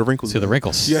the wrinkles see the are.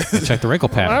 wrinkles. Yeah. Check the wrinkle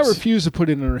I patterns. refuse to put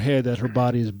it in her head that her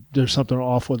body there's something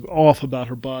off about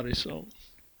her body. So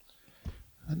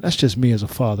that's just me as a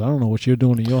father. I don't know what you're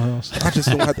doing in your house. I just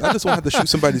won't have to shoot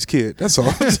somebody's kid. That's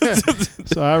all.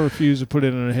 So I refuse to put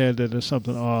it in her head that there's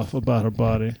something off about her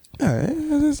body. Yeah,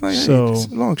 it's like So- it's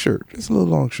a long shirt. It's a little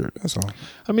long shirt. That's all.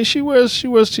 I mean, she wears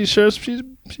t-shirts. She's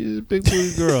a big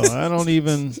booty girl. I don't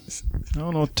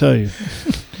know what to tell you.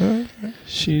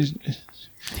 She's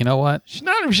You know what? she's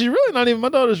really not even. My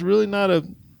daughter's really not a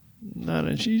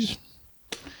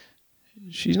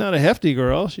she's not a hefty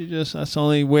girl. That's the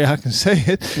only way I can say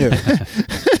it. Yeah.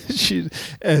 She,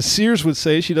 as Sears would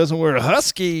say, she doesn't wear a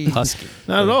husky. Husky.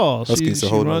 Not at all. Husky's a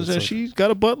whole runs nother there. subject. She's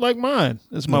got a butt like mine,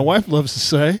 as my wife loves to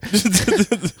say.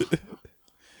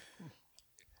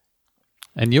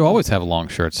 And you always have long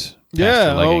shirts. past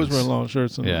Yeah, your I always leggings. wear long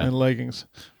shirts and, Yeah. and leggings.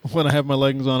 When I have my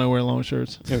leggings on, I wear long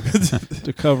shirts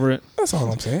to cover it. That's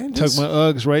all I'm saying. Tuck my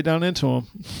Uggs right down into them.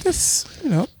 Just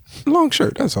long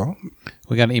shirt. That's all.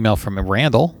 We got an email from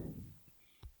Randall.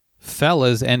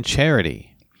 Fellas and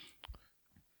Charity.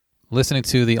 Listening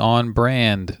to the On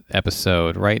Brand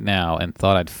episode right now and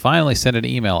thought I'd finally send an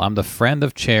email. I'm the friend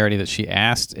of Charity that she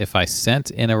asked if I sent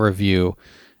in a review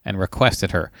and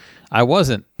requested her. I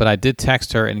wasn't, but I did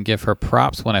text her and give her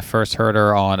props when I first heard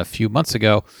her on a few months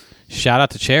ago. Shout out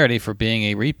to Charity for being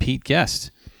a repeat guest.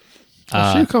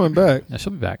 She's coming back. Yeah,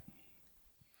 she'll be back.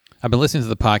 I've been listening to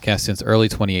the podcast since early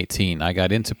 2018. I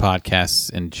got into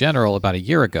podcasts in general about a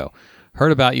year ago.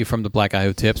 Heard about you from the Black Guy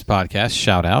Who Tips podcast,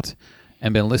 shout out,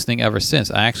 and been listening ever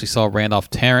since. I actually saw Randolph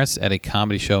Terrence at a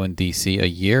comedy show in D.C. a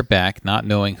year back, not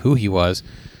knowing who he was.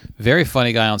 Very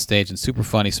funny guy on stage and super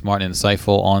funny, smart, and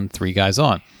insightful on Three Guys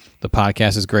On. The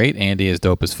podcast is great. Andy is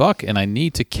dope as fuck, and I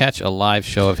need to catch a live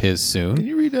show of his soon. Can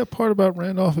you read that part about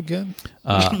Randolph again?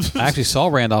 I actually saw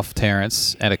Randolph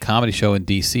Terrence at a comedy show in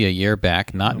D.C. a year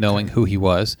back, not knowing who he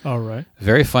was. All right.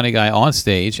 Very funny guy on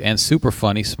stage and super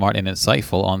funny, smart, and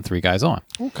insightful on Three Guys On.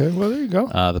 Okay, well, there you go.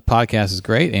 The podcast is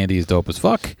great. Andy is dope as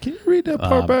fuck. Can you read that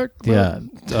part back? Yeah.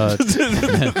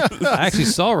 I actually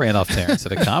saw Randolph Terrence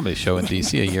at a comedy show in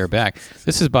D.C. a year back.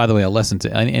 This is, by the way, a lesson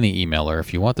to any emailer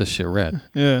if you want this shit read.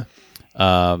 Yeah.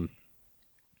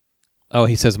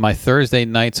 He says, my Thursday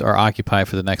nights are occupied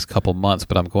for the next couple months,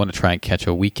 but I'm going to try and catch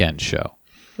a weekend show.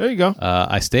 There you go.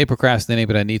 I stay procrastinating,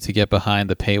 but I need to get behind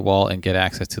the paywall and get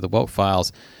access to the woke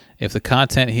files. If the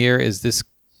content here is this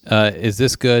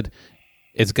good,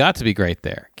 it's got to be great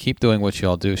there. Keep doing what you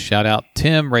all do. Shout out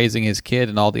Tim raising his kid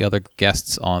and all the other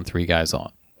guests on Three Guys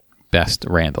On. Best,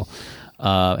 Randall.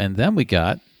 And then we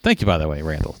got... Thank you, by the way,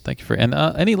 Randall. Thank you for... And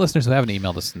any listeners who haven't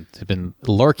emailed us and have been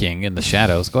lurking in the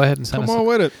shadows, go ahead and send us... Come on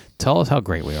with it. Tell us how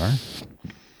great we are.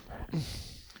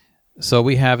 So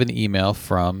we have an email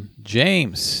from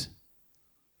James.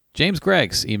 James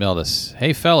Greggs emailed us.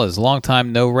 Hey, fellas, long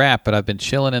time no rap, but I've been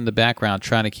chilling in the background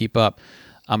trying to keep up.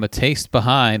 I'm a taste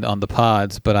behind on the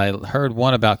pods, but I heard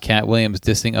one about Cat Williams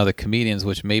dissing other comedians,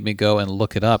 which made me go and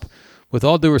look it up. With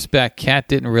all due respect, Cat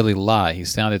didn't really lie. He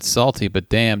sounded salty, but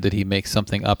damn, did he make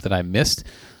something up that I missed.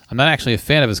 I'm not actually a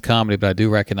fan of his comedy, but I do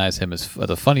recognize him as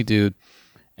a funny dude.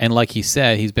 And like he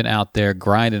said, he's been out there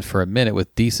grinding for a minute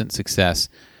with decent success.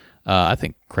 I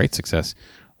think great success.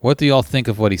 What do y'all think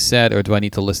of what he said, or do I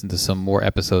need to listen to some more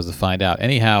episodes to find out?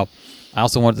 Anyhow, I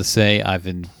also wanted to say I've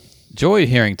enjoyed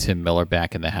hearing Tim Miller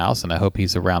back in the house, and I hope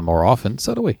he's around more often.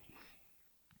 So do we.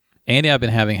 Andy, I've been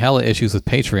having hella issues with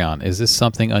Patreon. Is this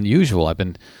something unusual? I've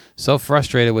been so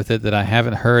frustrated with it that I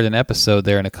haven't heard an episode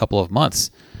there in a couple of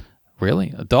months.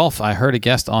 Really? Dolph, I heard a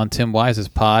guest on Tim Wise's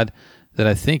pod that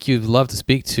I think you'd love to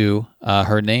speak to.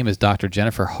 Her name is Dr.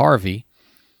 Jennifer Harvey.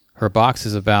 Her box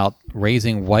is about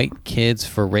raising white kids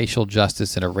for racial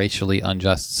justice in a racially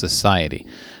unjust society.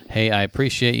 Hey, I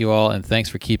appreciate you all, and thanks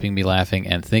for keeping me laughing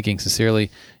and thinking.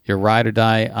 Sincerely, your ride or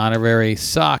die honorary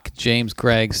sock, James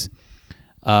Greggs.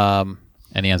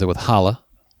 And he ends it with holla.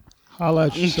 Holla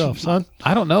at yourself, son.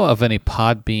 I don't know of any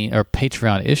Podbean or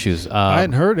Patreon issues. I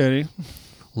hadn't heard any.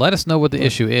 Let us know what the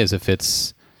issue is, if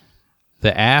it's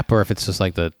the app or if it's just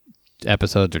like the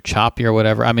episodes are choppy or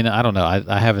whatever. I mean, I don't know.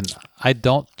 I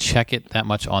don't check it that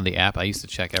much on the app. I used to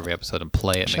check every episode and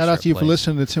play it. Shout out to you for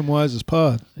listening to Tim Wise's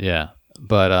pod. Yeah.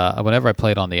 But whenever I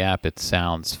play it on the app, it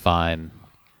sounds fine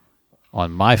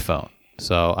on my phone.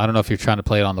 So I don't know if you're trying to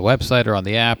play it on the website or on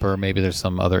the app, or maybe there's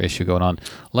some other issue going on.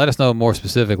 Let us know more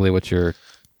specifically what you're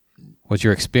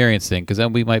experiencing, because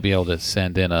then we might be able to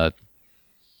send in a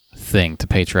thing to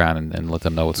Patreon and let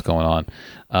them know what's going on.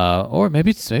 Or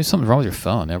maybe something's wrong with your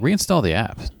phone. Now, reinstall the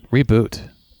app. Reboot.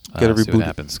 Get a See reboot. what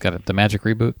happens. Got the magic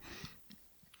reboot.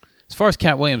 As far as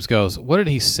Cat Williams goes, what did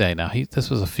he say? Now, this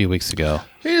was a few weeks ago.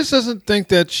 He just doesn't think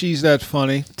that she's that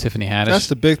funny. Tiffany Haddish. That's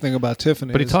the big thing about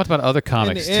Tiffany. But he talked about other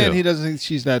comics in the end, too. he doesn't think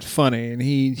she's that funny, and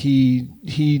he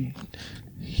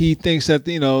thinks that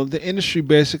the industry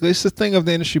basically, it's the thing of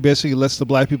the industry basically lets the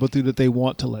black people through that they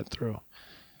want to let through,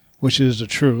 which is the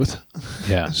truth.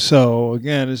 Yeah. So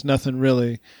again, there's nothing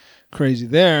really crazy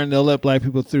there, and they'll let black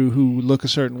people through who look a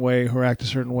certain way, who act a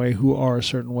certain way, who are a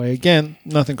certain way. Again,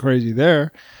 nothing crazy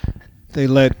there. They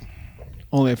let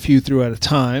only a few through at a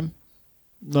time.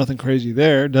 Nothing crazy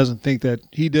there. Doesn't think that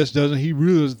he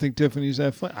really doesn't think Tiffany's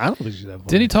that funny. I don't think she's that funny.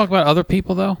 Didn't he talk about other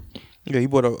people though? Yeah, he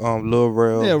bought a Lil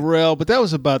Rel. Yeah, Rel, but that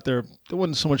was about it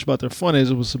wasn't so much about their funnies,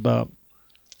 it was about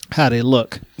how they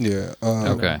look. Yeah.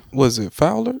 Okay. Was it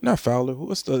Fowler? Not Fowler.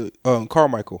 What's the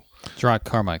Carmichael? Gerard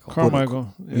Carmichael.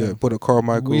 Carmichael. Yeah, put a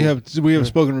Carmichael. We have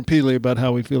spoken repeatedly about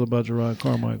how we feel about Gerard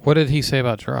Carmichael. What did he say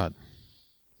about Gerard?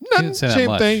 Nothing, didn't say that same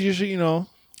much. thing. You should,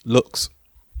 looks.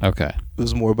 Okay. It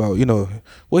was more about,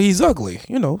 well, he's ugly.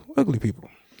 Ugly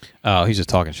people. Oh, he's just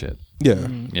talking shit. Yeah.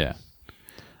 Yeah.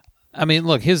 I mean,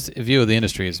 look, his view of the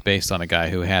industry is based on a guy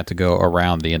who had to go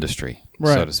around the industry,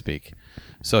 so Right. to speak.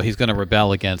 So he's going to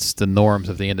rebel against the norms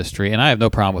of the industry, and I have no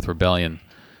problem with rebellion.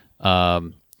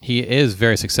 He is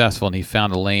very successful, and he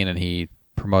found a lane, and he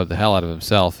promoted the hell out of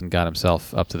himself and got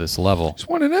himself up to this level. He's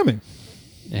won an Emmy.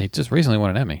 Yeah, he just recently won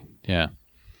an Emmy. Yeah.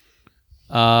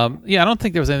 I don't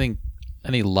think there was any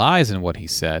lies in what he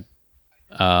said.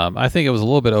 I think it was a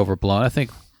little bit overblown. I think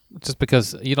just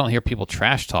because you don't hear people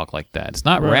trash talk like that. It's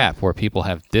not rap where people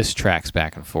have diss tracks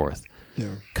back and forth.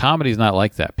 Yeah. Comedy's not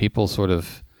like that. People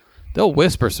they'll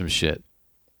whisper some shit.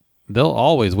 They'll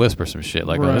always whisper some shit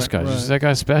like, "Oh, this guy, is that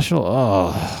guy special?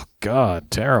 Oh,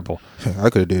 God, terrible." I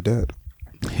could have did that.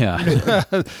 Yeah,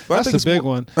 That's the big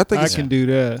one. I think I can do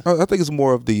that. I think it's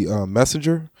more of the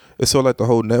messenger. It's sort of like the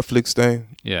whole Netflix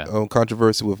thing. Yeah.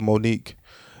 Controversy with Monique.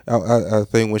 I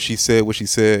think when she said what she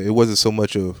said, it wasn't so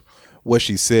much of what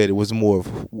she said. It was more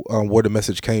of where the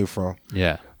message came from.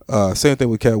 yeah, Same thing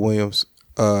with Cat Williams.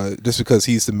 Just because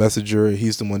he's the messenger,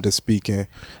 he's the one that's speaking,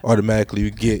 automatically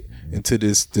you get into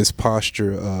this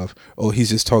posture of, oh, he's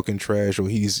just talking trash, or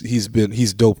he's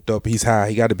doped up, he's high,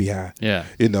 he got to be high. yeah.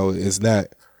 It's not,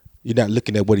 you're not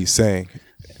looking at what he's saying.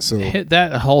 So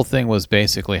That whole thing was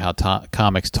basically how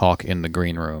comics talk in the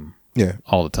green room. yeah,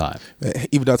 All the time.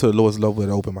 even down to the lowest level of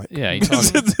the open mic. Yeah, you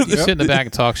sit in the back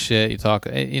and talk shit. You talk,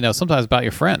 sometimes about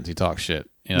your friends. You talk shit,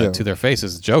 to their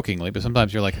faces jokingly. But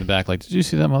sometimes you're like in the back, like, did you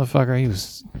see that motherfucker? He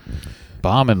was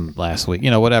bombing last week.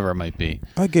 Whatever it might be.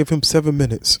 I gave him 7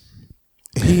 minutes.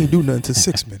 He didn't do nothing to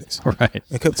 6 minutes. Right.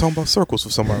 And kept talking about circles for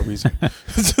some odd reason.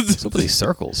 Some of these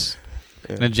circles.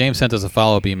 Yeah. And then James sent us a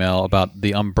follow-up email about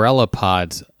the umbrella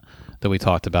pods that we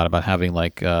talked about having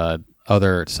like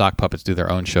other sock puppets do their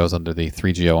own shows under the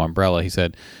 3GO umbrella. He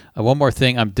said, one more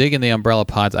thing, I'm digging the umbrella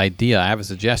pods idea. I have a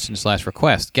suggestion /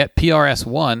 request. Get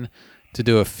PRS1 to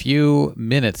do a few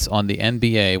minutes on the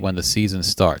NBA when the season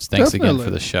starts. Thanks again for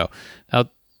the show. Now,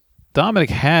 Dominic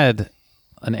had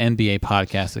an NBA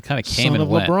podcast that kind of came and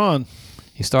went. LeBron.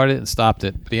 He started it and stopped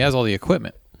it, but he has all the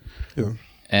equipment. Yeah.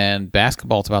 And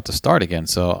basketball's about to start again,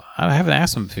 so I haven't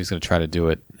asked him if he's going to try to do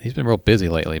it. He's been real busy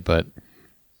lately, but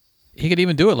he could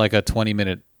even do it like a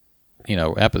 20-minute,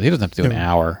 episode. He doesn't have to do an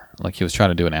hour. Like he was trying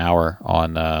to do an hour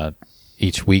on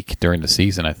each week during the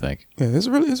season, I think. Yeah, it's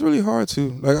really hard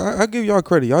to. Like I give y'all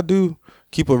credit. Y'all do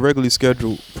keep a regularly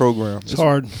scheduled program. It's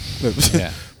hard.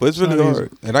 Yeah. But it's really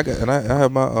hard. And I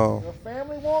have my Your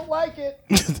family won't like it.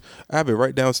 I have it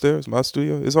right downstairs, my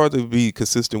studio. It's hard to be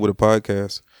consistent with a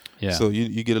podcast. Yeah. So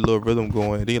you get a little rhythm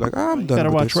going, and then you're like, I'm done. Gotta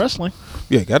with watch this. wrestling.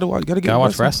 Yeah, gotta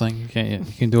watch wrestling. You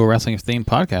can do a wrestling themed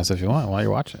podcast if you want while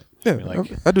you're watching it. Yeah,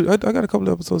 Like, I do. I got a couple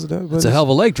of episodes of that. But it's a hell of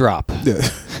a leg drop, Yeah.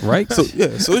 right? So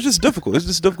it's just difficult. It's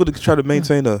just difficult to try to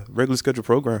maintain a regular scheduled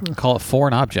program. Call it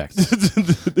foreign objects.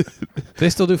 They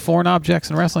still do foreign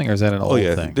objects in wrestling, or is that an old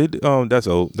thing? That's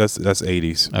old. That's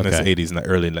 80s. Okay. That's 80s, not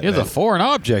early. He has a foreign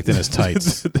object in his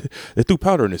tights. They threw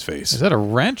powder in his face. Is that a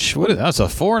wrench? What is that's a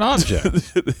foreign object?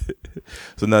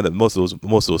 So now that most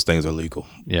of those things are legal.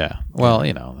 Yeah. Well,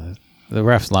 the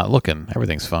ref's not looking.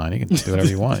 Everything's fine. You can do whatever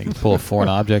you want. You can pull a foreign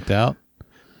object out.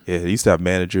 Yeah, they used to have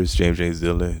managers, James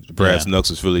Dillon. Brass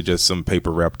knucks was really just some paper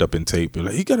wrapped up in tape.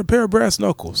 Like, he got a pair of brass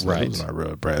knuckles. Right. Those are not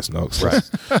real brass knuckles. Right.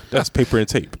 That's paper and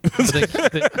tape.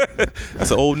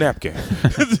 That's an old napkin.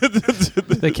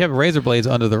 They kept razor blades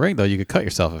under the ring, though. You could cut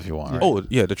yourself if you want. Right? Oh,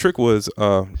 yeah. The trick was,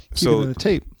 so the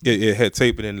tape. It had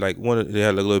tape, and then like they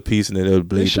had like a little piece, and then they would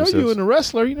blade They show themselves. you in The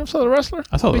Wrestler. You never saw The Wrestler?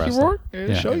 I saw The Mickey Wrestler. Rourke? Yeah,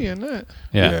 they show you in that.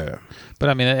 Yeah. But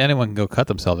I mean, anyone can go cut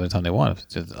themselves anytime they want.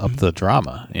 It's just up to the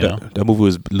drama, That movie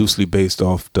was loosely based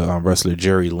off the wrestler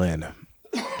Jerry Lynn.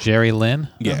 Jerry Lynn?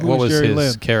 Yeah. What was Jerry his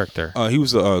Lynn? character? He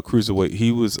was a cruiserweight.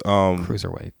 He was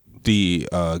Cruiserweight. the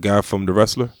guy from The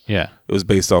Wrestler. Yeah. It was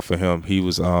based off of him. He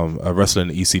was a wrestler in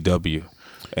the ECW,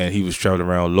 and he was traveling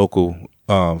around local.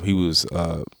 He was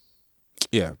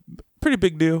pretty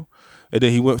big deal. And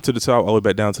then he went to the top, all the way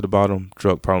back down to the bottom,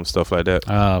 drug problems, stuff like that.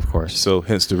 Of course. So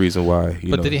hence the reason why.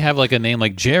 But did he have like a name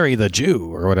like Jerry the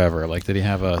Jew or whatever? Like, did he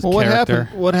have a character?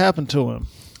 What happened to him?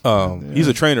 He's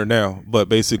a trainer now, but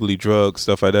basically drugs,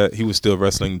 stuff like that. He was still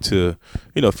wrestling to,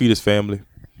 feed his family.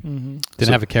 Didn't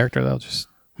have a character though. Just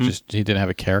he didn't have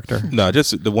a character. No,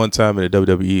 just the one time in the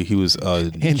WWE, he was And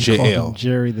called him JL.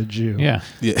 Jerry the Jew. Yeah.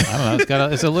 Yeah. I don't know.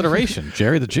 It's alliteration.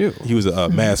 Jerry the Jew. He was a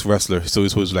masked wrestler, so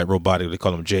he was like robotic. They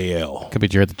call him JL. Could be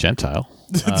Jared the Gentile.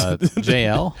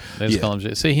 JL. They just call him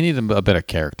J. See, he needed a better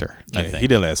character. I think. He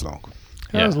didn't last long.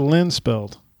 How's Lynn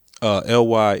spelled?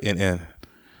 Lynn.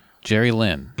 Jerry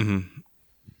Lynn.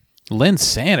 Mm-hmm. Lynn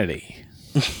Sanity.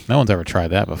 No one's ever tried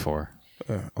that before.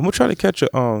 I'm gonna try to catch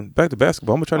back to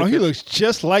basketball. I'm gonna try to. He looks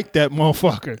just like that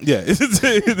motherfucker.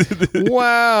 Yeah.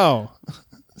 Wow.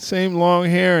 Same long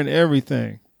hair and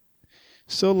everything.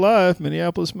 Still live,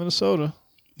 Minneapolis, Minnesota.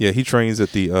 Yeah, he trains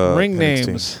at the Ring NXT.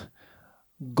 names: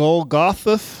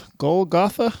 Golgotha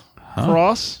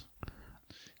Cross,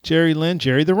 Jerry Lynn,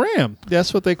 Jerry the Ram.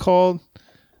 That's what they called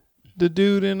the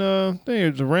dude in the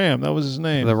Ram. That was his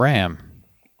name. The Ram.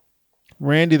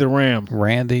 Randy the Ram.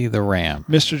 Randy the Ram.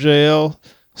 Mr. JL,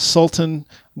 Sultan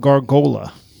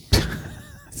Gargola.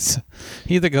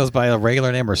 He either goes by a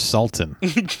regular name or Sultan.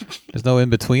 There's no in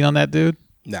between on that dude.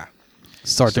 Nah.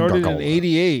 Sergeant Started Gargola. in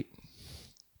 '88.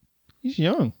 He's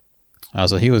young. Oh,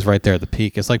 so he was right there at the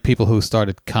peak. It's like people who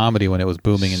started comedy when it was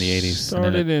booming in the 80s.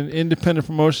 Started in independent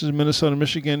promotions in Minnesota,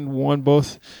 Michigan. Won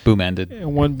both, Boom ended.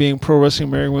 and one being Pro Wrestling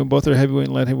America, won both their heavyweight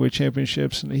and light heavyweight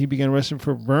championships. And he began wrestling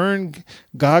for Vern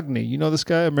Gagne. You know this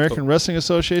guy, American Wrestling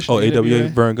Association. Oh, AWA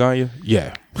Vern Gagne?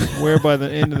 Yeah. Where by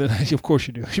the end of the night, of course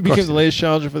you do. He became the latest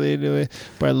challenger for the AWA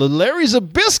by Larry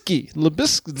Zabiskie.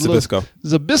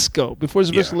 Zabisco. Before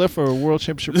Zabisco left for a World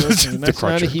Championship Wrestling in The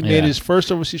 1990, he cruncher. made Yeah. his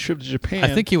first overseas trip to Japan.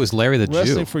 I think he was Larry the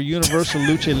wrestling Jew. for Universal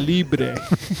Lucha Libre.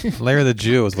 Larry the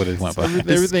Jew is what it went by.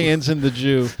 Everything ends in the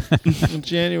Jew. In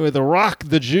January, The Rock,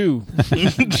 the Jew.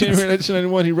 January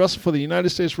 1991, he wrestled for the United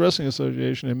States Wrestling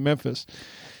Association in Memphis.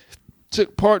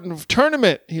 Took part in a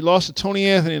tournament. He lost to Tony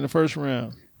Anthony in the first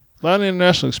round. A lot of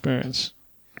international experience.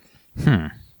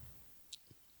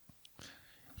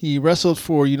 He wrestled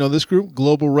for, this group,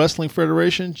 Global Wrestling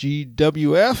Federation,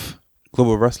 GWF.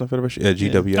 Global Wrestling Federation? Yeah,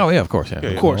 GWF. Oh, yeah, of course. Yeah.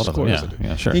 Of course, Hold of on. course.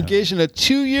 Yeah, sure. He engaged in a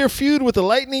 2-year feud with the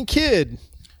Lightning Kid.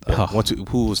 Oh.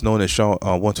 Who was known as Sean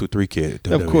 123 Kid.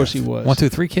 Of WWF. course he was. 1, 2,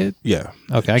 3 kid? Yeah.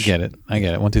 Okay, I get it.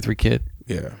 1, 2, 3 kid.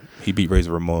 Yeah. He beat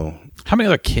Razor Ramon. How many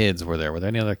other kids were there? Were there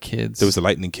any other kids? There was a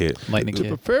Lightning Kid. Lightning To kid.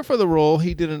 prepare for the role,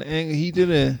 he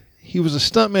was a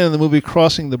stuntman in the movie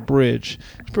Crossing the Bridge.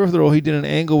 To prepare for the role, he did an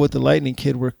angle with the Lightning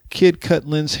Kid where Kid cut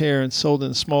Lynn's hair and sold it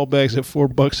in small bags at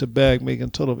 $4 a bag, making a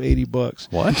total of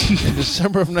 $80. What? In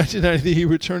December of 1993, he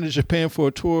returned to Japan for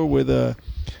a tour with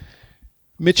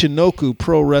Michinoku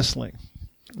Pro Wrestling.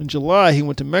 In July, he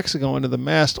went to Mexico under the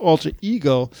masked alter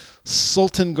ego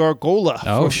Sultan Gargola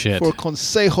Oh, shit. for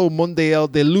Consejo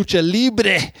Mundial de Lucha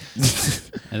Libre.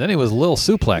 And then he was Lil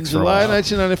Suplex In for a July while.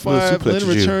 1995, Little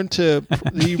Lynn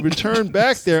suplex he returned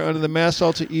back there under the masked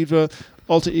alter ego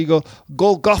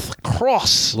Golgoth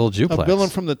Cross, Little Juplex. a villain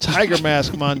from the Tiger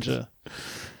Mask manja.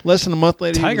 Less than a month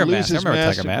later, Tiger he would lose Mask. I his remember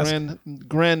mask Tiger to Mask.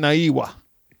 Grand Naiwa.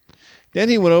 Then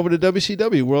he went over to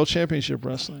WCW, World Championship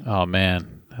Wrestling. Oh,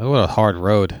 man. What a hard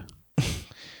road.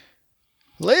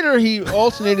 Later, he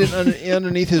alternated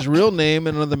underneath his real name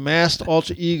and under the masked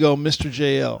alter ego Mr.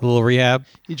 JL. Little rehab.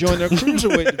 He joined their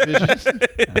cruiserweight division,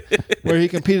 where he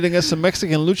competed against some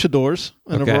Mexican luchadors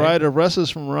and Okay. a variety of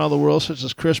wrestlers from around the world, such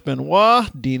as Chris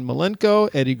Benoit, Dean Malenko,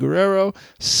 Eddie Guerrero,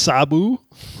 Sabu,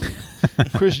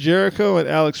 Chris Jericho, and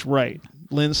Alex Wright.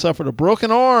 Lynn suffered a broken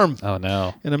arm Oh,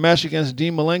 no. in a match against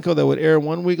Dean Malenko that would air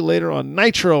 1 week later on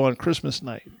Nitro on Christmas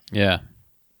night. Yeah.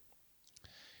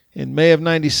 In May of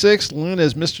 '96, Lynn,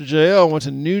 as Mr. JL, went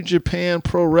to New Japan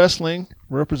Pro Wrestling,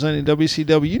 representing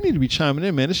WCW. You need to be chiming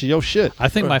in, man. This is your shit. I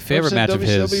think my favorite match of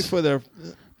WCW his. for their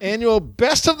annual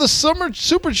Best of the Summer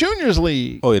Super Juniors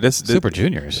League. Oh, yeah. That's Super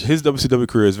Juniors. His WCW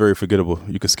career is very forgettable.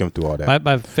 You can skim through all that.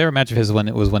 My favorite match of his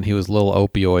was when he was Lil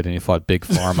Opioid and he fought Big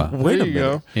Pharma. Wait there a you minute.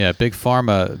 go. Yeah, Big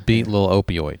Pharma beat Lil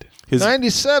Opioid. His,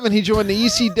 '97, he joined the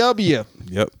ECW,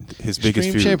 yep. His biggest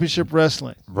Extreme feud. Championship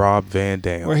Wrestling, Rob Van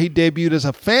Dam. where he debuted as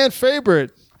a fan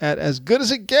favorite at As Good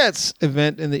As It Gets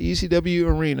event in the ECW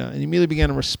arena, and immediately began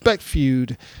a respect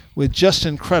feud with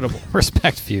Justin Credible.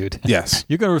 Respect feud. Yes.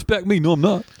 You're going to respect me. No, I'm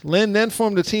not. Lynn then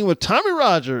formed a team with Tommy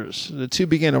Rogers. The two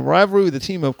began a rivalry with the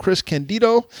team of Chris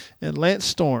Candido and Lance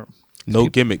Storm. No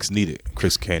gimmicks needed.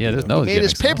 Chris Candy. Yeah, there's no Made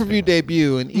his gimmicks. pay-per-view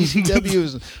debut in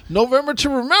ECW's November to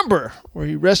Remember, where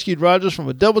he rescued Rogers from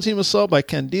a double-team assault by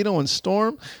Candido and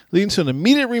Storm, leading to an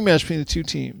immediate rematch between the two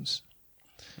teams,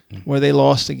 where they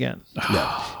lost again.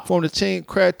 Formed a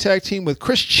tag team with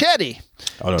Chris Chetty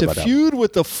I don't know to about that. feud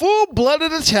with the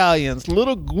full-blooded Italians,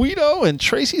 Little Guido and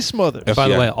Tracy Smothers. By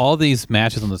the Yeah. way, all these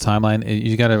matches on the timeline,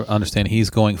 you got to understand he's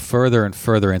going further and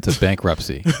further into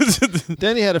bankruptcy.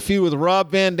 Then he had a feud with Rob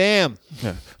Van Dam,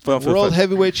 Yeah. World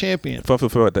Heavyweight Champion. Fun for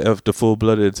the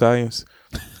full-blooded Italians.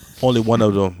 Only one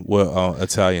of them were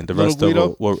Italian. The Little rest of Guido?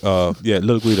 them were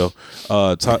Little Guido.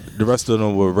 The rest of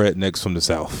them were rednecks from the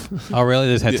South. Oh, really?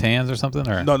 They just had tans or something?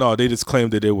 Or No, they just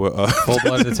claimed that they were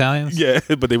full-blooded Italians? yeah,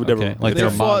 but they were never. Okay, like they were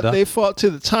mobbed up? They fought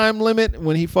to the time limit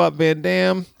when he fought Van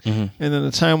Dam, Mm-hmm. and then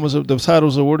the title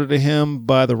was awarded to him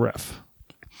by the ref.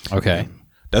 Okay.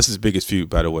 That's his biggest feud,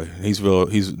 by the way. He's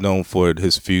known for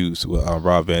his feuds with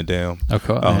Rob Van Dam.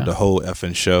 Okay. Yeah. The whole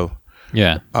effing show.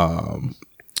 Yeah.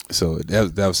 So that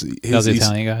was his That was the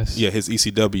Italian guys? Yeah, his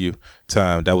ECW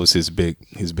time. That was his big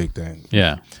thing.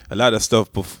 Yeah. A lot of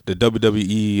stuff, the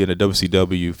WWE and the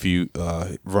WCW feud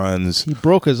runs. He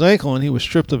broke his ankle and he was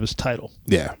stripped of his title.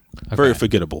 Yeah, very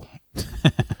forgettable.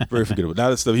 Very forgettable. Now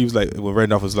that stuff, he was like, when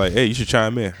Randolph was like, "Hey, you should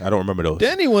chime in." I don't remember those.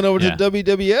 Then he went over Yeah. to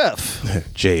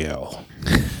WWF. JL.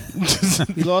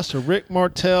 He lost to Rick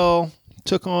Martel,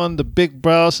 took on the Big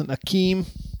Brows and Akeem.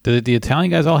 Did the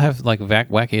Italian guys all have like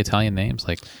wacky Italian names?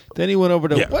 Like Then he went over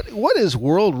to Yeah. what is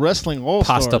World Wrestling All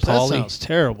Stars? Pasta That Pauly? sounds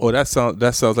terrible. Oh, that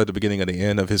sounds like the beginning of the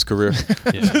end of his career.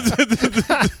 yeah,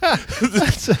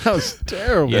 That sounds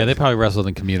terrible. yeah, they probably wrestled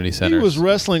in community He centers. was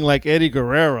wrestling like Eddie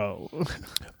Guerrero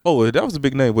Oh, that was a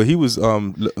big name, but he was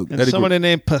and somebody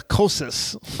named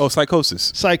Picosis.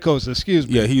 Psychosis. Psychosis, excuse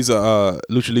me. Yeah, he's a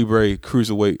Lucha Libre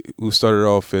cruiserweight who started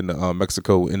off in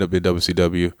Mexico, ended up in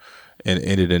WCW, and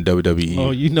ended in WWE.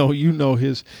 Oh, you know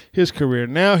his career.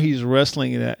 Now he's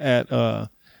wrestling at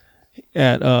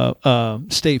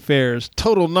state fairs,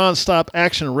 total nonstop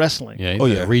action wrestling. yeah, he's Oh,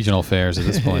 at yeah. regional fairs at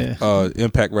this point. Yeah.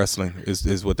 Impact Wrestling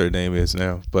is what their name is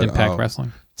now. But Impact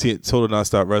Wrestling. Total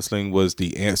Nonstop Wrestling was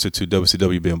the answer to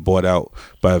WCW being bought out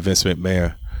by Vince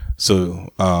McMahon. So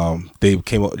they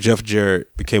came up. Jeff Jarrett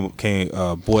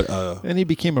bought. And he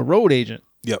became a road agent.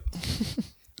 Yep,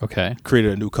 Okay.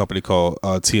 created a new company called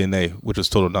TNA, which was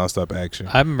Total Nonstop Action.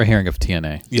 I remember hearing of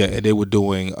TNA. Yeah, and they were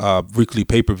doing weekly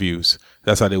pay-per-views.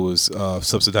 That's how they was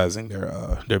subsidizing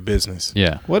their business.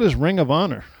 Yeah. What is Ring of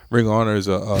Honor? Ring of Honor is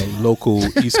a local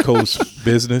East Coast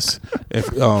business,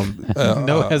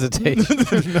 No hesitation.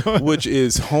 which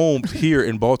is home here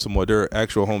in Baltimore. Their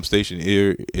actual home station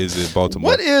here is in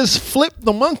Baltimore. What is Flip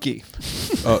the Monkey?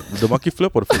 The monkey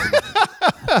flip or the flip?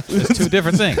 It's two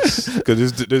different things.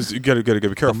 Because you gotta be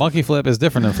A careful. monkey flip is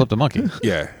different than flip the monkey.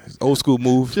 Yeah, old school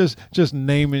move. Just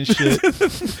naming shit.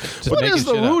 Just What making is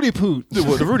the shit up. Rudy Poot?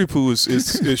 Well, the Rudy Poo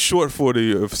is short for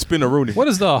the spin-a-rooney. What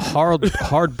is the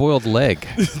hard boiled leg?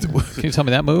 Can you tell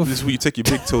me that This move? is where you take your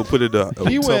big toe, put it in a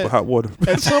He tub went- of hot water.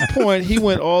 At some point, he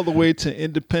went all the way to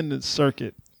Independent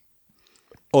Circuit.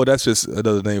 Oh, that's just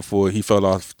another name for he fell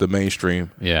off the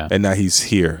mainstream. Yeah. And now he's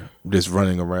here, just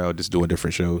running around, just doing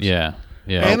different shows. Yeah.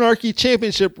 Yeah. Anarchy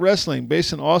Championship Wrestling,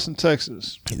 based in Austin,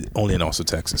 Texas. Only in Austin,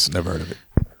 Texas. Never heard of it.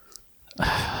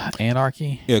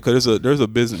 Anarchy. Yeah, because there's a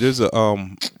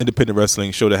independent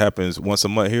wrestling show that happens once a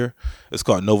month here. It's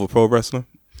called Nova Pro Wrestling.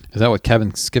 Is that what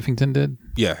Kevin Skiffington did?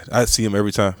 Yeah, I see him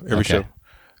every time, every Okay. show.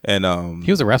 And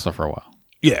He was a wrestler for a while.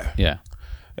 yeah, Yeah.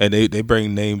 and they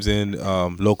bring names in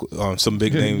local some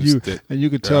big names. And you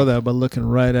could tell that by looking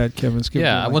right at Kevin Skipper.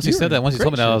 Yeah. Like, Once he "You're said in that, once he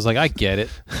told me great that, I shape." was like, I get it.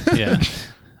 Yeah.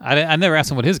 I never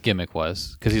asked him what his gimmick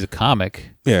was because he's a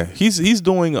comic. Yeah, he's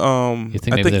doing. You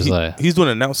think maybe there's he's doing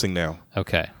announcing now.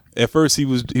 Okay. At first, he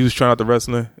was trying out the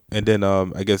wrestling, and then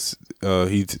I guess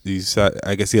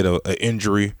he had an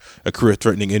injury, a career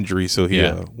threatening injury, so he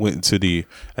Yeah. went into the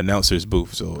announcer's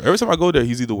booth. So every time I go there,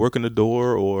 he's either working the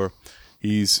door or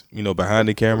he's behind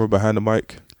the camera, behind the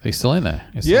mic. He's still in there.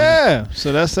 He's still in there. Yeah,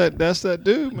 so that's that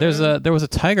dude. Man. There was a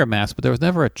tiger mask, but there was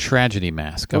never a tragedy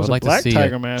mask. I There was would a like to black see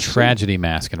tiger a mask, too. tragedy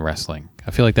mask in wrestling.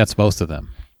 I feel like that's most of them.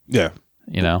 Yeah,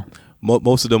 You know,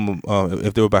 most of them,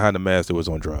 if they were behind the mask, they was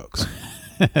on drugs.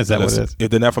 is that what it is? If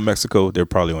they're not from Mexico, they're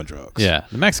probably on drugs. Yeah,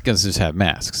 the Mexicans just have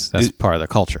masks. That's part of their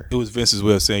culture. It was Vince's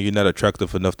way of saying you're not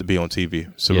attractive enough to be on TV,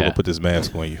 so we're Yeah. gonna put this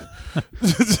mask on you.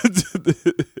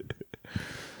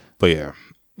 But yeah,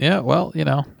 Yeah, well,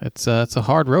 it's a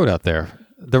hard road out there.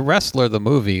 The Wrestler, the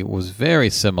movie, was very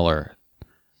similar.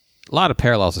 A lot of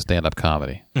parallels to stand-up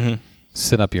comedy. Mm-hmm.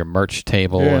 Sit up your merch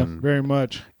table Yeah, and very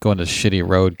much. going to shitty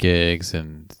road gigs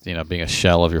and being a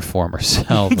shell of your former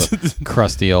self, a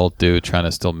crusty old dude trying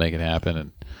to still make it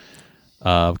happen.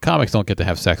 And comics don't get to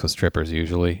have sex with strippers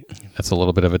usually. That's a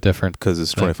little bit of a different. because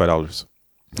it's $25.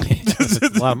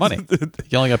 It's a lot of money.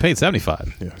 You only got paid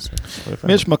 $75. Yeah, so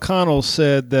Mitch McConnell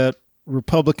said that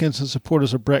Republicans and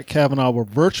supporters of Brett Kavanaugh were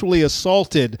virtually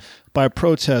assaulted by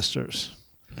protesters.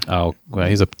 Oh, well,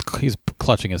 he's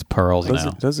clutching his pearls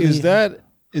now. Is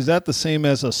that the same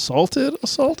as assaulted?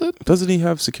 Assaulted? Doesn't he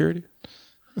have security?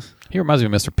 He reminds me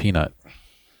of Mr. Peanut.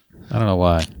 I don't know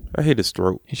why. I hate his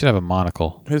throat. He should have a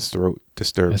monocle. His throat Is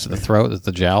disturbs it me. the throat? Is it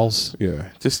the jowls? Yeah,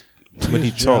 just when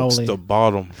he talks, Jowly. the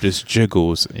bottom just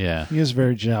jiggles. Yeah. He is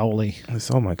very jowly.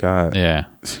 It's, oh my god, Yeah.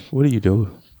 what do you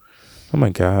do? Oh my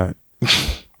god,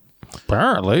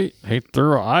 Apparently, he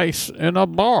threw ice in a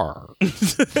bar.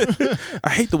 I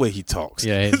hate the way he talks.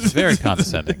 Yeah, it's very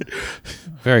condescending.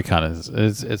 Very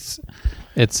condescending.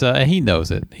 It's he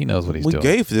knows it. He knows what he's we doing.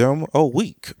 gave them a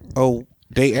week. Oh,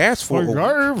 They asked for I a week, gave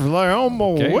them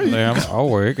a Gave week. them a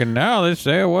week, and now they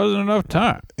say it wasn't enough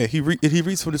time. and he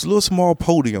reached for this little small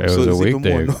podium. It so was a it's week. even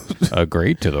They more.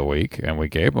 agreed to the week, and we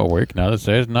gave them a week. Now they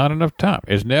say it's not enough time.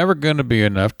 It's never going to be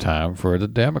enough time for the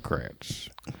Democrats.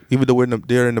 Even though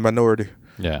they're in the minority.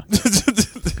 Yeah.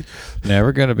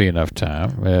 Never going to be enough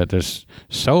time. There's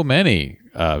so many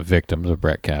victims of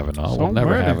Brett Kavanaugh. We'll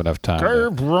never have enough time.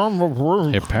 Gave them a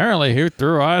week. Apparently, he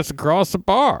threw ice across the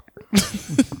bar.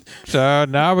 So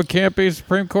now we can't be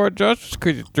Supreme Court justice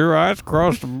because you threw ice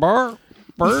across the bar.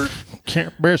 Bird.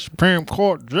 Can't be Supreme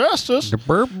Court justice The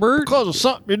bird. because of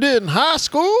something you did in high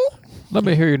school. Let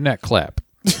me hear your neck clap.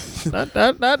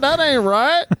 That ain't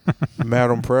right.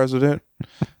 Madam President.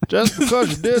 Just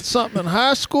because you did something in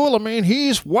high school, I mean,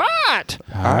 he's white.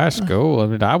 High school. I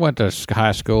mean, I went to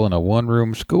high school in a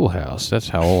one-room schoolhouse. That's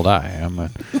how old I am.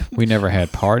 We never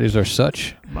had parties or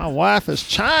such. My wife is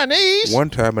Chinese. One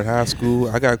time in high school,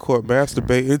 I got caught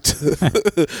masturbating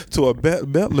to a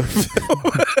Bettler film.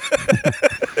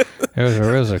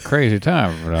 It was a crazy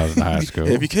time when I was in high school.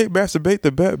 If you can't masturbate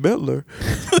to Bettler,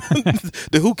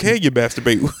 then who can you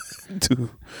masturbate to?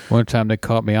 One time they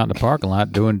caught me out in the parking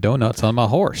lot doing donuts on my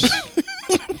horse.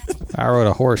 I rode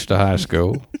a horse to high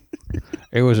school.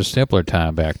 It was a simpler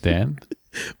time back then.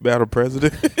 Madam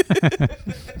President.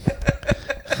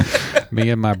 Me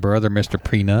and my brother, Mr.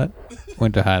 Peanut,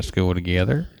 went to high school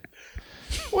together.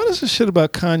 What is this shit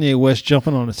about Kanye West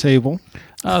jumping on the table?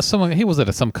 He was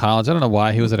at some college. I don't know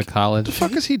why he was at a college. The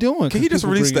fuck is he doing? Can he just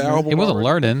release the album? He wasn't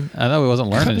already? learning. I know he wasn't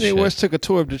learning Kanye shit. West took a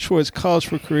tour of Detroit's College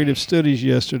for Creative Studies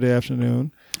yesterday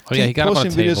afternoon. Oh yeah, he got up on a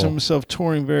posting videos of table. himself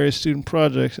touring various student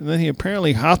projects, and then he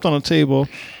apparently hopped on a table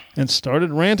and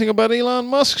started ranting about Elon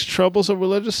Musk's troubles of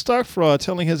religious stock fraud,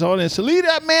 telling his audience to leave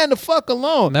that man the fuck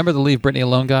alone. Remember the Leave Britney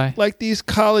Alone guy? Like these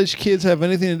college kids have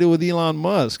anything to do with Elon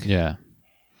Musk. Yeah.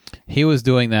 He was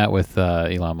doing that with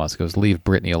Elon Musk. It was Leave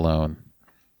Britney Alone.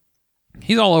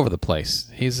 He's all over the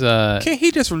place. He's Can't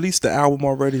he just release the album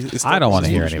already? I don't want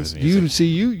to hear any of his music.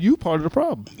 You part of the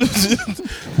problem.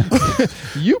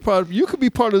 you could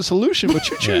be part of the solution, but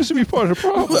you choose to be part of the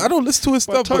problem. I don't listen to his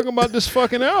By stuff. talking But about this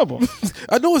fucking album.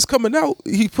 I know it's coming out.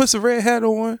 He puts a red hat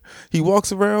on. He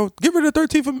walks around. Get rid of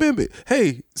 13th Amendment.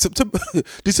 Hey, December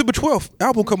 12th,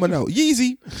 album coming out.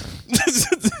 Yeezy.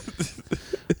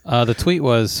 The tweet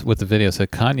was with the video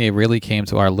said Kanye really came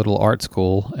to our little art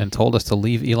school and told us to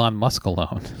leave Elon Musk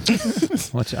alone,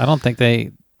 which I don't think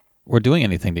they were doing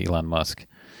anything to Elon Musk.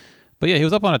 But yeah, he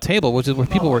was up on a table, which is where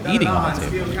people were eating on the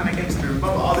table. Kind of gangster,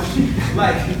 all this shit.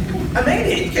 Like, I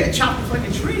made it. You can't chop the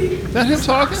fucking tree. That him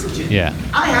talking? Yeah,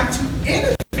 I have to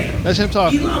innovate. That's him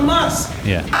talking. Elon Musk.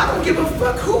 Yeah. I don't give a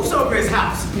fuck who's over his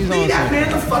house. He's Leave on that something.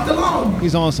 man the fuck alone.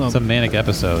 He's on it's a something. manic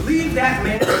episode. Leave that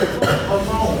man the fuck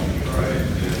alone.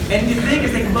 And the thing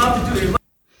is, they love to do it.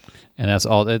 And that's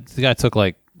all. The guy took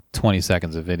like 20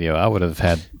 seconds of video. I would have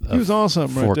had He was on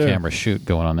something right there. 4-camera shoot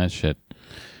going on that shit.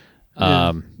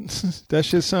 Yeah. That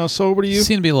shit sounds sober to you?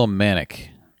 Seemed to be a little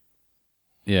manic.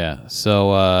 Yeah.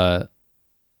 So,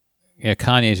 yeah,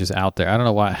 Kanye's just out there. I don't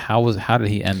know why. How did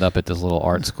he end up at this little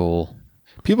art school?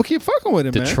 People keep fucking with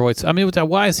him, man. Detroit's. I mean,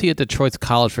 why is he at Detroit's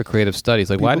College for Creative Studies?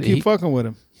 Like, why People did keep he? fucking with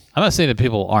him. I'm not saying that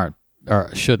people aren't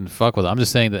or shouldn't fuck with him. I'm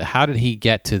just saying that how did he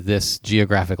get to this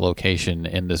geographic location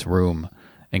in this room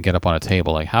and get up on a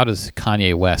table? Like, how does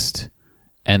Kanye West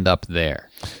end up there?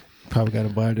 Probably got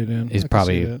invited in. He's I can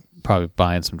see probably that.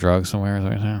 buying some drugs somewhere. Is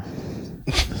that what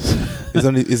you're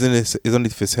saying? It's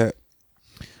underneath his hat.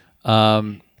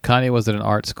 Kanye was at an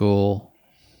art school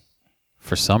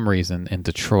for some reason in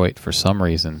Detroit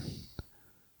and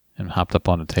hopped up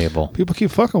on a table. People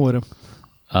keep fucking with him.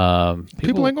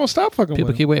 People ain't gonna stop fucking People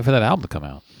with keep waiting for that album to come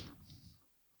out.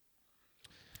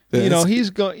 him. You know, he's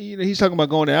talking about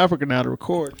going to Africa now to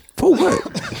record. For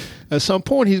what? At some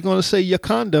point, he's going to say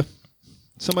Yakanda.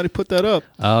 Somebody put that up.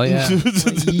 Oh yeah,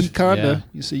 Yakanda. Yeah.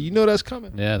 You say, you know that's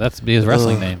coming. yeah. That's be his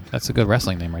wrestling name. That's a good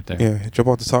wrestling name right there. Yeah, jump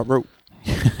off the top rope.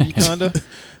 Yakanda.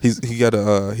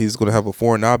 He's gonna have a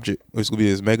foreign object. It's gonna be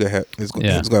his mega hat. He's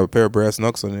gonna have a pair of brass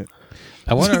knucks on it.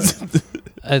 I wonder.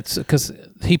 It's because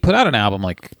he put out an album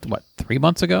like what 3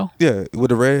 months ago. Yeah, with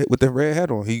the red hat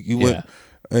on. He went.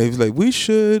 And he was like, we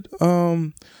should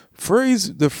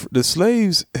phrase the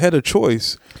slaves had a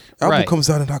choice. Album Right. comes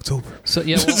out in October. So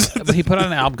yeah, but he put out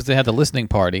an album because they had the listening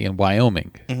party in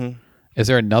Wyoming. Mm-hmm. Is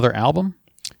there another album?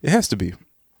 It has to be.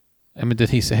 I mean,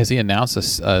 has he announced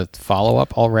a follow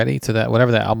up already to that?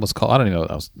 Whatever that album was called, I don't even know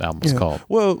what that album was called.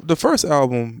 Well, the first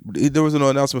album, there was no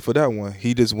announcement for that one.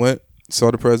 He just went,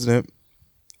 saw the president.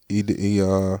 He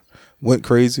went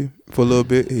crazy for a little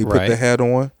bit. He put the hat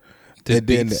on, Did and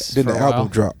then beats the for a album while?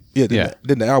 dropped.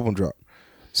 Then the album dropped.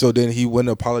 So then he went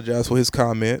and apologized for his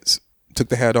comments. Took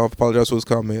the hat off, apologized for his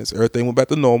comments. Everything went back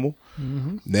to normal.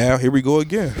 Mm-hmm. Now here we go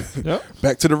again. Yep.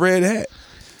 Back to the red hat.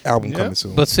 Album Yep. coming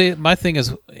soon. But see, my thing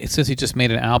is, since he just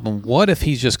made an album, what if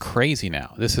he's just crazy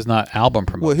now? This is not album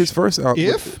promotion. well, his first album,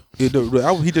 the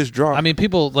album he just dropped. I mean,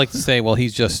 people like to say, well,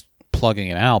 he's just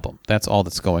plugging an album. That's all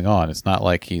that's going on. It's not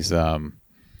like he's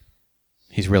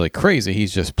really crazy.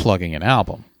 He's just plugging an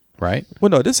album, right? well,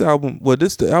 no, this album. Well,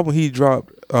 the album he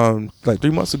dropped like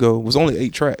 3 months ago was only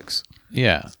 8 tracks.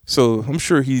 Yeah. So I'm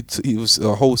sure he was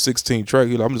a whole 16 track.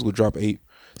 He's like, I'm just gonna drop 8,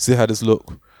 see how this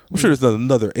look. I'm sure there's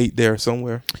another 8 there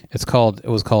somewhere. It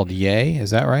was called Yay. Is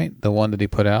that right? The one that he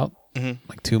put out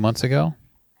like 2 months ago.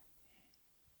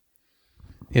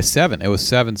 Yeah, 7. It was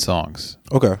 7 songs.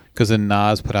 Okay. Because then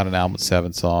Nas put out an album with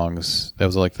 7 songs. That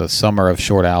was like the summer of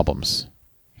short albums.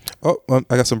 Oh,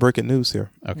 I got some breaking news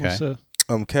here. Okay. What's that?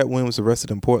 Cat Williams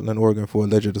arrested in Portland, Oregon for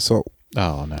alleged assault.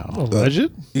 Oh no.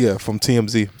 Alleged? Yeah, from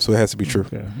TMZ, so it has to be true.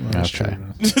 Okay. Well, that's Okay.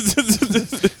 true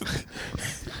then.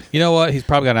 You know what? He's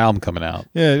probably got an album coming out.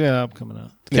 Yeah, I'm coming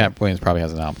out. Cat Williams probably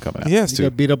has an album coming out. He has You to.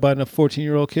 got beat up by a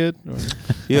 14-year-old kid? Or-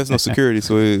 He has no security,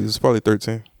 so it's probably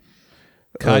 13.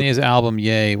 Kanye's album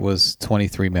Yay was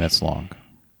 23 minutes long.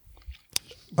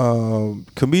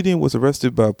 Comedian was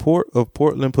arrested by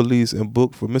Portland police and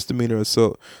booked for misdemeanor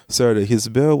assault Saturday. His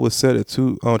bail was set at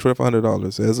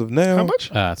 $2,500. As of now, How much?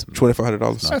 That's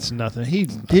 $2,500. That's nothing. He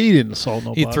didn't assault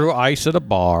nobody. He threw ice at a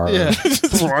bar. Yeah.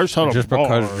 Just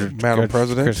Madam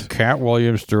President. Cat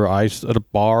Williams threw ice at a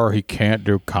bar, he can't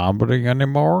do comedy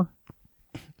anymore.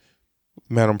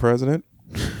 Madam President.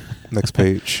 Next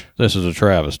page. This is a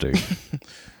travesty.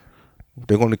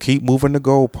 They're going to keep moving the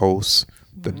goalposts.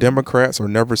 The Democrats are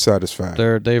never satisfied.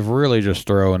 They've really just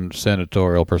thrown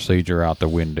senatorial procedure out the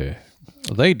window.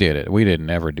 They did it. We didn't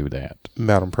ever do that.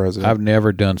 Madam President. I've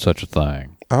never done such a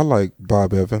thing. I like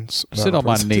Bob Evans. Sit on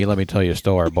my knee. Let me tell you a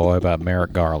story, boy, about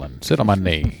Merrick Garland. Sit on my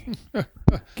knee.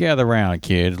 Gather around,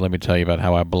 kids. Let me tell you about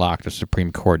how I blocked a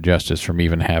Supreme Court justice from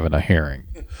even having a hearing.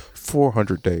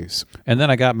 400 days. And then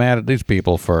I got mad at these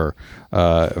people for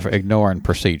ignoring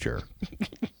procedure.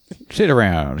 Sit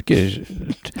around.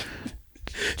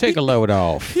 Take a load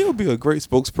off. He would be a great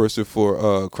spokesperson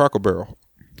for Cracker Barrel.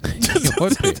 He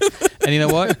would be. And you know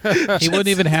what? He wouldn't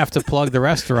even have to plug the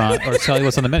restaurant or tell you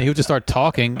what's on the menu. He would just start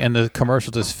talking, and the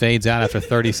commercial just fades out after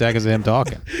 30 seconds of him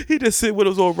talking. He just sit with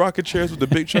those old rocking chairs with the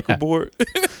big checkerboard.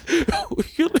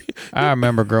 I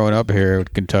remember growing up here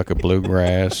with Kentucky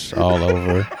bluegrass all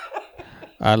over.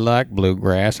 I like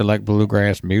bluegrass. I like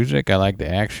bluegrass music. I like the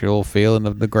actual feeling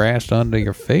of the grass under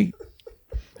your feet.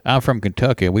 I'm from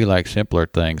Kentucky. We like simpler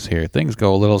things here. Things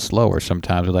go a little slower.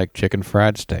 Sometimes we like chicken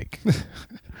fried steak.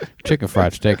 Chicken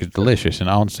fried steak is delicious and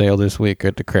on sale this week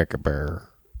at the Cracker Barrel.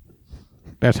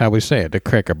 That's how we say it, the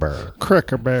Cracker Barrel.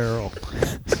 Cracker Barrel.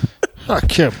 I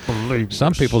can't believe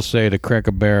Some people say the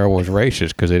Cracker Barrel was racist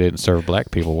because they didn't serve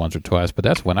black people once or twice, but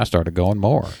that's when I started going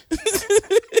more.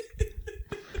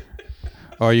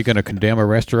 Are you going to condemn a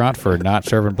restaurant for not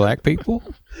serving black people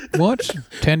once,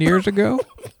 10 years ago?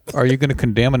 Are you going to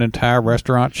condemn an entire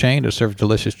restaurant chain that serves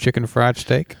delicious chicken fried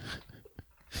steak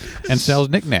and sells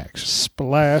knickknacks?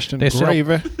 splashed in They sell-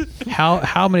 gravy.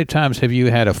 How many times have you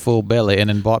had a full belly and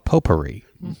then bought potpourri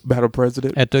Madam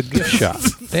President. at the gift shop?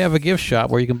 They have a gift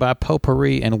shop where you can buy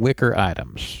potpourri and wicker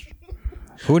items.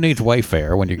 Who needs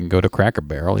Wayfair when you can go to Cracker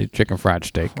Barrel, eat chicken fried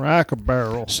steak, Cracker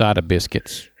Barrel. side of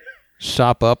biscuits,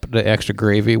 sop up the extra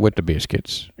gravy with the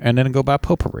biscuits, and then go buy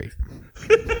potpourri.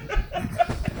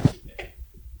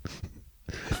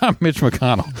 I'm Mitch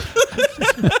McConnell.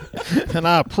 And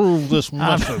I approve this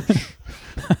message.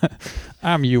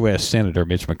 I'm U.S. Senator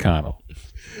Mitch McConnell.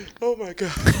 Oh my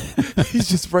God. He's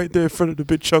just right there in front of the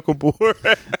big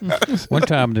chuckleboard. One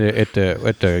time at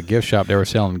the gift shop, they were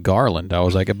selling Garland. I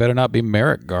was like, it better not be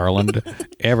Merrick Garland.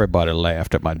 Everybody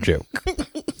laughed at my joke.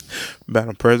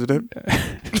 Madam President.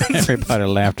 Everybody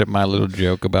laughed at my little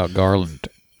joke about Garland.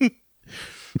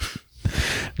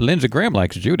 Lindsey Graham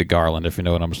likes Judy Garland, if you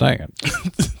know what I'm saying.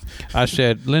 I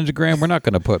said, Lindsey Graham, we're not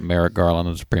going to put Merrick Garland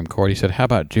in the Supreme Court. He said, how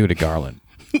about Judy Garland?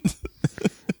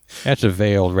 That's a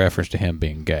veiled reference to him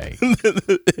being gay.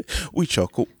 We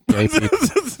chuckled.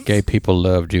 Gay people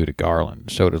love Judy Garland.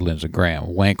 So does Lindsey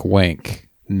Graham. Wink, wink.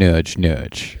 Nudge,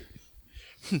 nudge.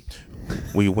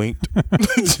 We winked.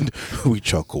 We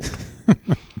chuckled.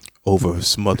 Over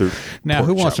smothered Now,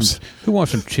 pork chops. who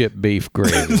wants some chip beef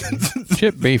gravy?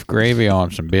 Chip beef gravy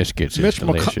on some biscuits is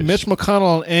delicious. Mitch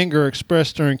McConnell in anger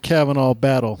expressed during Kavanaugh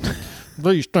battle.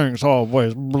 These things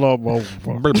always blah, blah,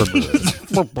 blah. He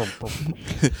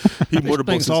These motorboats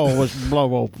things his, always blah,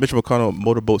 blah. Mitch McConnell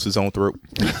motorboats his own throat.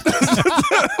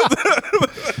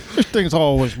 This thing's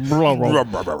always blah,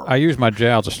 blah. I use my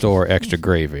jowls to store extra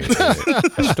gravy.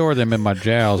 I store them in my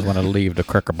jowls when I leave the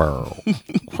Cracker Barrel.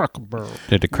 Cracker Barrel.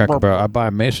 At the Cracker Barrel, I buy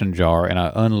a mason jar and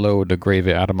I unload the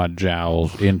gravy out of my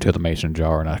jowls into the mason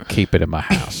jar and I keep it in my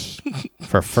house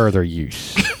for further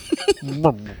use.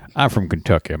 I'm from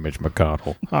Kentucky, I'm Mitch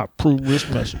McConnell. I approve this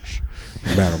message.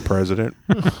 Madam President.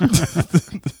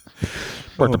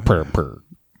 Purr.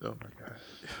 Oh my God.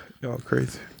 Y'all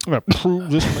crazy. I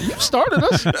approve this message. You started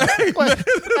us.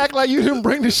 Act like you didn't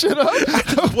bring this shit up.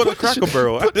 What a Cracker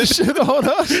Barrel. Put this shit on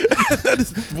us.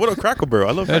 What a Cracker Barrel.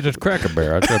 I love That's just Cracker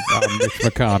Barrel. I'm Mitch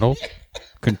McConnell,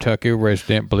 Kentucky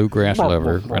resident bluegrass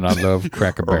lover, and I love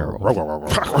Cracker Barrel.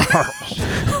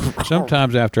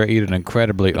 Sometimes after I eat an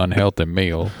incredibly unhealthy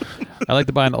meal, I like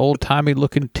to buy an old-timey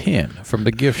looking tin from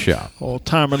the gift shop. Old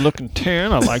timer looking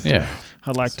 10. I like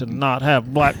to not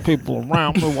have black people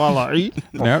around me while I eat.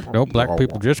 No black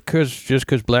people. Just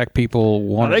because black people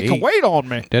want Now, to they eat, can wait on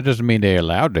me. that doesn't mean they're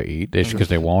allowed to eat. It's because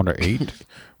they want to eat.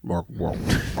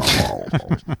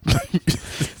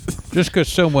 Just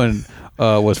because someone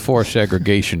was for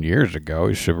segregation years ago,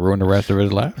 he should ruin the rest of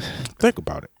his life. Think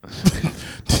about it.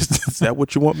 Is that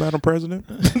what you want, Madam President?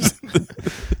 Is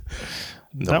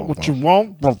that what you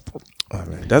want? Oh,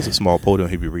 man, that's a small podium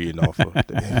he'd be reading off of.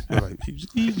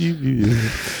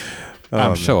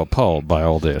 I'm so appalled by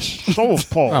all this. So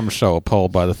appalled. I'm so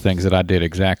appalled by the things that I did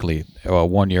exactly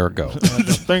 1 year ago.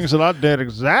 The things that I did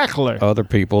exactly. Other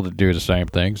people that do the same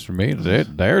things for me,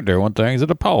 they're doing things that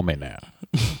appall me now.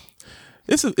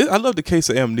 I love the case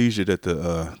of amnesia that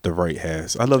the right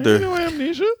has. I love They their. know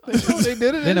amnesia. They know they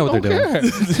did it. They know what they're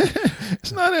doing.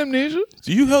 It's not amnesia.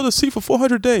 You held a seat for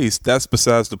 400 days. That's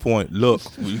besides the point. Look,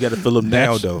 you got to fill them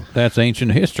now, though. That's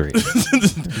ancient history.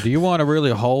 Do you want to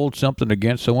really hold something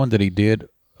against someone that he did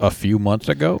a few months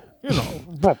ago? You know.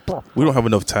 We don't have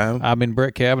enough time. I mean,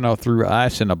 Brett Kavanaugh threw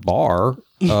ice in a bar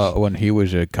when he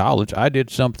was at college. I did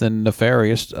something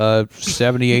nefarious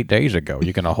 78 days ago.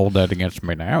 You're going to hold that against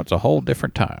me now? It's a whole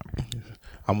different time.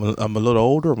 I'm a little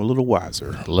older. I'm a little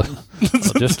wiser.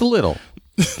 Just a little.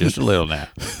 Just a little now.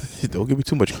 Don't give me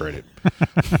too much credit.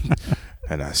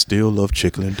 And I still love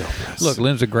chicken and dumplings. Look,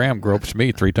 Lindsey Graham gropes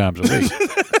me 3 times a week.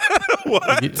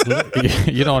 What?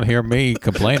 You don't hear me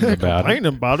complaining about it. Complaining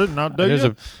about it, not do There's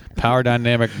you? a power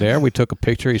dynamic there. We took a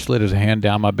picture. He slid his hand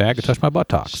down my back and touched my It's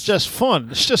buttocks. just fun.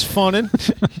 It's just funning.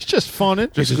 It's just funning.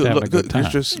 Just having a good time.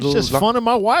 It's just, It's just fun, and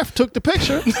my wife took the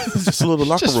picture. It's just a little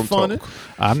locker just room funny. talk.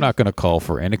 I'm not going to call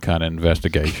for any kind of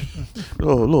investigation.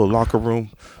 Little locker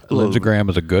room. Lindsey Graham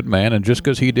is a good man, and just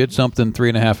because he did something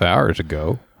 3.5 hours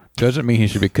ago doesn't mean he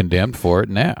should be condemned for it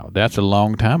now. That's a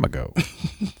long time ago.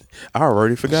 I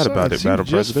already forgot about it, Madam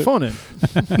just President. funning.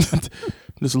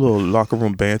 This little locker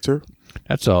room banter.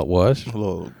 That's all it was. A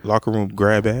little locker room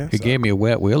grab ass. He gave me a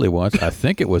wet willy once. I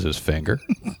think it was his finger,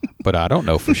 but I don't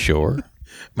know for sure.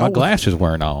 My glasses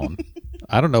weren't on.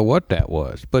 I don't know what that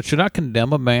was. But should I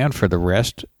condemn a man for the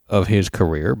rest of his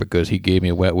career because he gave me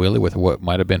a wet willy with what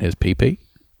might have been his pee-pee?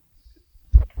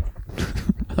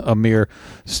 A mere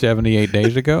 78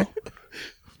 days ago?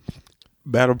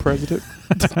 Madam President,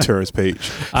 Terrence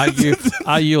Page. I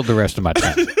yield the rest of my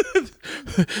time.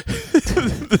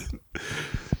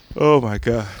 Oh my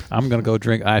God! I'm going to go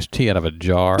drink iced tea out of a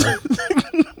jar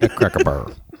at Cracker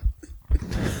Barrel.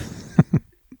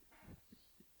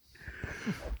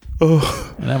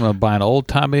 And I'm going to buy an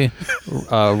old-timey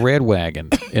red wagon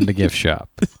in the gift shop.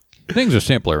 Things are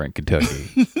simpler in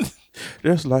Kentucky.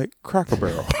 Just like Cracker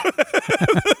Barrel.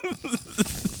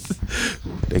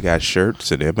 They got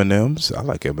shirts and M&Ms. I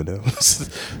like M&Ms.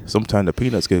 Sometimes the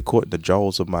peanuts get caught in the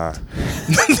jaws of my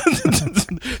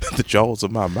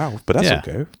mouth, but that's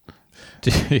okay.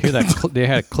 Did you hear that? They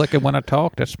had it clicking when I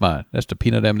talked. That's the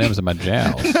peanut M&Ms in my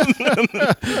jowls,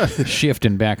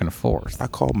 shifting back and forth. I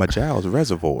call my jowls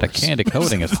reservoirs. The candy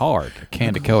coating is hard. The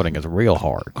candy coating is real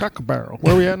hard. Cracker Barrel.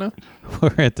 Where we at now?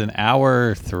 We're at an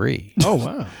hour 3. Oh,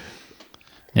 wow.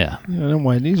 Yeah.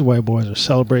 These white boys are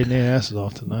celebrating their asses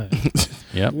off tonight.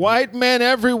 Yep. White men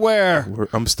everywhere.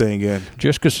 I'm staying in.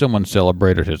 Just because someone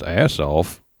celebrated his ass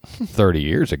off 30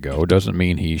 years ago doesn't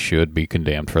mean he should be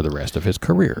condemned for the rest of his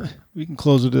career. We can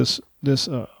close with this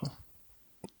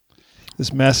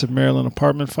massive Maryland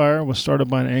apartment fire was started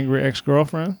by an angry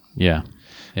ex-girlfriend. Yeah.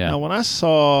 Yeah. Now, when I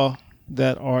saw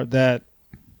that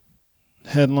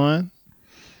headline,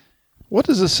 what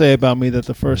does it say about me that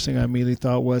the first thing I immediately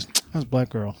thought was, that's black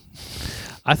girl?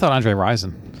 I thought Andre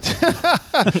Rison.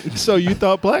 So you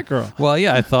thought black girl? Well,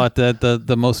 yeah, I thought that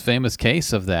the most famous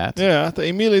case of that Yeah, I thought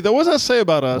immediately. What does that say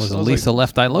about us? was I was Lisa like,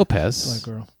 Left Eye Lopez. black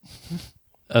girl.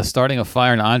 starting a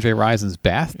fire in Andre Rison's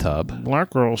bathtub, Black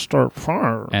girls start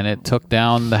fire. and it took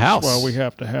down the house. That's why we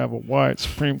have to have a white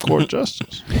Supreme Court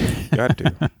justice. Got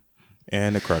to.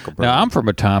 And the Cracker Barrel. Now, I'm from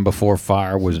a time before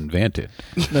fire was invented.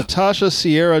 Natasha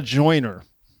Sierra Joyner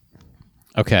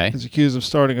Okay. is accused of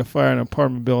starting a fire in an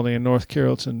apartment building in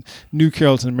New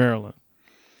Carrollton, Maryland.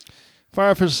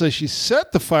 Fire officials say she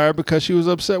set the fire because she was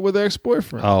upset with her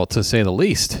ex-boyfriend. Oh, to say the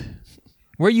least.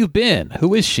 Where you been?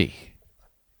 Who is she?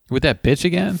 With that bitch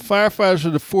again?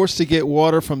 Firefighters were forced to get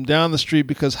water from down the street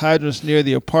because hydrants near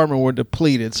the apartment were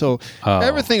depleted. So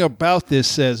everything about this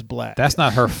says black. That's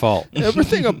not her fault.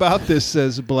 Everything about this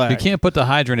says black. You can't put the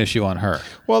hydrant issue on her.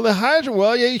 Well, the hydrant.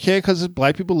 Well, yeah, you can because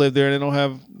black people live there and they don't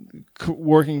have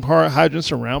working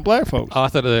hydrants around black folks. Oh, I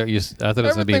thought it was going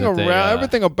to be Everything that around,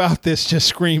 everything about this just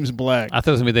screams black. I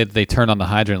thought it was going to be they turned on the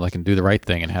hydrant like and do the right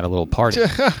thing and had a little party.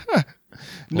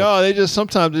 No, they just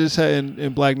sometimes they just have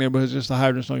in black neighborhoods just the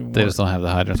hydrants don't even They work. just don't have the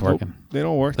hydrants working. They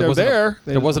don't work. They're there.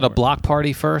 There wasn't a block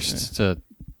party first to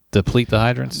deplete the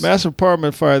hydrants. Massive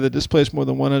apartment fire that displaced more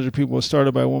than 100 people was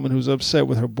started by a woman who's upset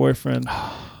with her boyfriend.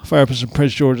 Fire was in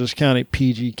Prince George's County,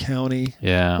 PG County.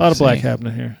 Yeah. A lot of black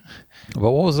happening here.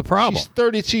 But what was the problem? She's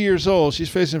 32 years old. She's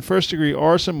facing first-degree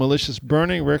arson, malicious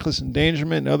burning, reckless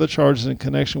endangerment, and other charges in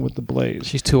connection with the blaze.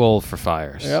 She's too old for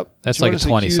fires. Yep. That's She like a was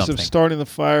accused 20-something. of starting the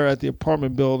fire at the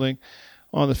apartment building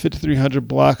on the 5300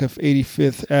 block of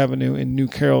 85th Avenue in New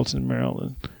Carrollton,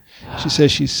 Maryland. She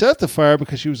says she set the fire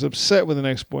because she was upset with an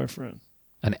ex-boyfriend.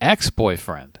 An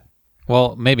ex-boyfriend.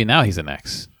 Well, maybe now he's an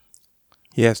ex.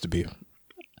 He has to be.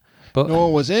 But No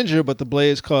one was injured, but the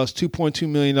blaze caused $2.2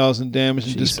 million in damage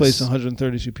and Jesus. displaced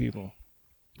 132 people.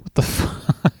 what the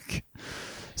fuck?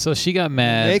 So she got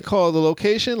mad. They called the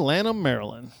location Lanham,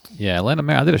 Maryland. Yeah, Lanham.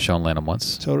 I did a show in Lanham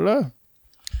once. So did I.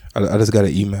 I just got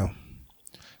an email.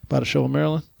 About a show in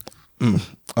Maryland.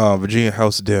 Virginia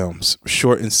House Dems.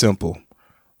 Short and simple.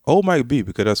 Oh, Mike B,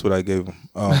 because that's what I gave him.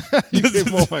 You gave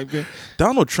him all my good.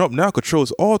 Donald Trump now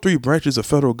controls all three branches of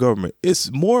federal government.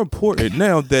 It's more important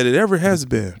now than it ever has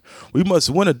been. We must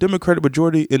win a Democratic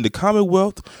majority in the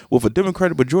Commonwealth. With a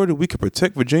Democratic majority, we can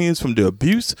protect Virginians from the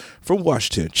abuse from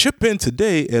Washington. Chip in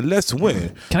today and let's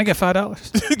win. Can I get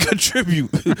 $5? Contribute.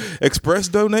 Express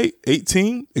donate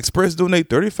 18. Express donate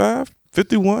 35,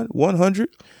 51, 100,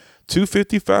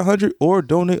 250, 500, or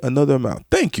donate another amount.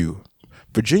 Thank you.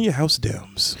 Virginia House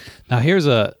Dems. Now here's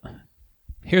a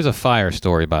fire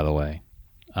story, by the way.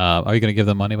 Are you going to give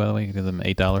them money, by the way? You give them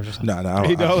 $8 or something? No,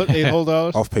 $8, $8 whole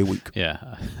dollars. Off pay week.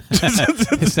 Yeah.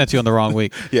 He sent you on the wrong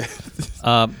week. Yeah.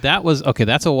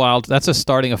 That's a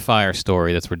starting a fire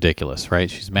story that's ridiculous, right?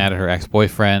 She's mad at her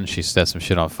ex-boyfriend. She set some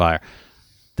shit on fire.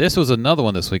 This was another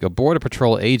one this week. A Border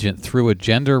Patrol agent threw a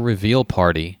gender reveal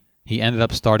party. He ended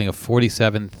up starting a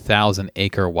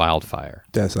 47,000-acre wildfire.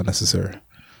 That's unnecessary.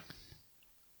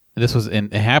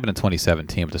 It happened in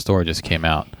 2017, but the story just came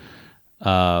out.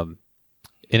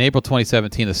 In April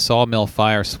 2017, the Sawmill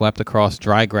Fire swept across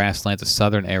dry grasslands of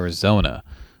southern Arizona,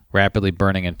 rapidly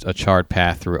burning a charred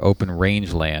path through open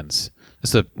rangelands.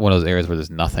 This is one of those areas where there's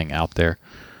nothing out there.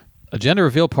 A gender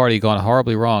reveal party gone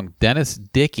horribly wrong. Dennis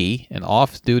Dickey, an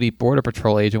off-duty Border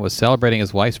Patrol agent, was celebrating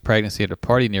his wife's pregnancy at a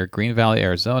party near Green Valley,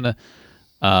 Arizona.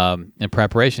 In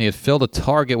preparation, he had filled a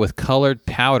target with colored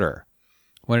powder.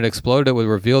 When it exploded, it would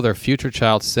reveal their future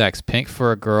child's sex, pink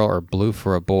for a girl or blue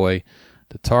for a boy.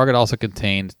 The target also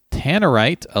contained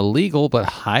tannerite, a legal but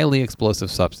highly explosive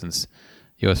substance.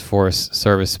 U.S. Forest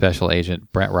Service Special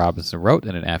Agent Brent Robinson wrote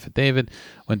in an affidavit.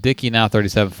 When Dickey, now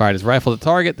 37, fired his rifle at the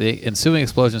target, the ensuing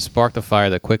explosion sparked a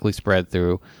fire that quickly spread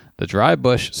through the dry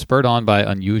bush, spurred on by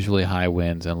unusually high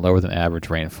winds and lower than average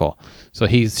rainfall. So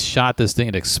he shot this thing,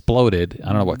 it exploded. I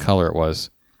don't know what color it was.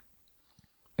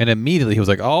 And immediately he was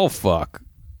like, oh, fuck.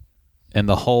 And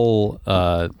the whole,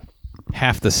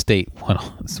 half the state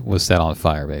was set on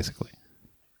fire, basically.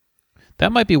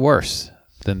 That might be worse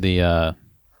than the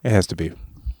It has to be.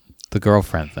 the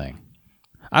girlfriend thing.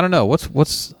 I don't know.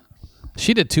 What's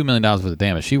she did $2 million worth of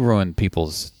damage. She ruined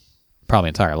people's probably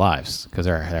entire lives because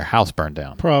their house burned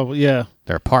down. Probably, yeah.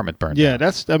 Their apartment burned Yeah,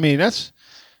 down. that's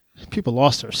people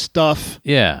lost their stuff.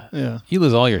 Yeah. Yeah. You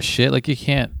lose all your shit. Like you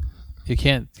can't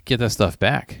get that stuff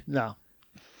back. No.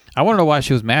 I want to know why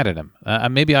she was mad at him.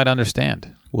 Maybe I'd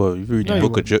understand. Well, if you read No, the you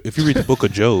book of Job, if you read the book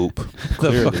of Job,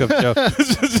 The Book of Job.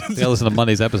 Yeah, listen to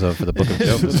Monday's episode for the Book of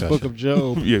Job discussion. Book of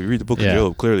Job. yeah, if you read the book Yeah. of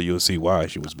Job, clearly you'll see why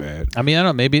she was bad. I mean, I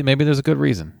don't know. Maybe there's a good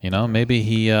reason. You know, maybe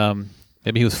he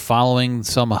Maybe he was following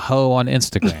some hoe on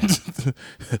Instagram.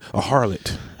 A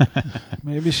harlot.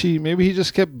 Maybe he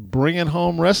just kept bringing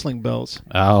home wrestling belts.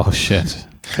 Oh shit!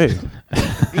 Hey,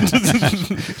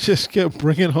 Just kept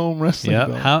bringing home wrestling Yeah.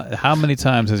 belts. How many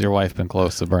times has your wife been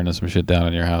close to burning some shit down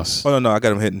in your house? oh no, I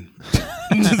got him hidden.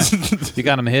 You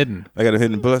got him hidden. I got him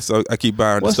hidden. Plus, I keep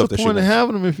buying What's the stuff the that she point of wants.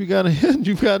 having them if you got to hit?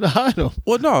 You've got to hide them.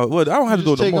 Well, no, I don't have to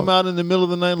do Just it take no them more. out in the middle of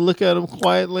the night, look at them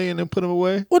quietly, and then put them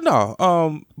away. Well,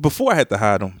 no. Before I had to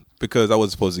hide them because I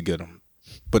wasn't supposed to get them.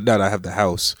 But now that I have the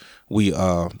house,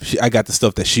 I got the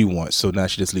stuff that she wants, so now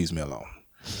she just leaves me alone.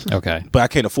 Okay. But I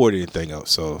can't afford anything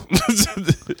else, so Well,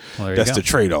 there you that's go. the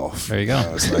trade-off. There you go.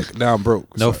 It's like now I'm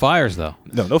broke. No so- fires though.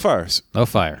 no fires. No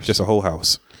fires. Just a whole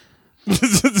house.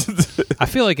 I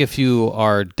feel like if you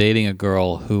are dating a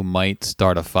girl who might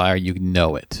start a fire, you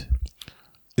know it.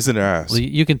 It's in their ass. Well,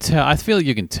 you can tell. I feel like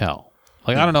you can tell.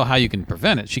 Like I don't know how you can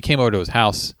prevent it. She came over to his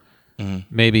house.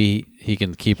 Maybe he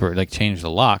can keep her change the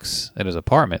locks at his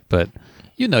apartment, but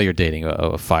you know you're dating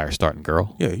a fire starting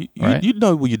girl. Yeah, Right? you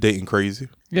know when you're dating crazy.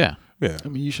 Yeah. Yeah, I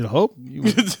mean, you should hope. You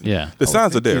would- Yeah. the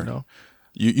signs are think you there. know.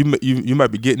 You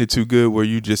might be getting it too good where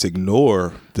you just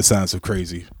ignore the signs of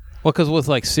crazy. Well, because with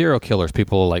like serial killers,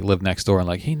 people like live next door and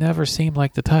like he never seemed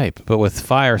like the type. But with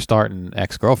fire starting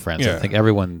ex-girlfriends, I Yeah. think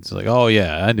everyone's like, oh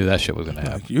yeah, I knew that shit was gonna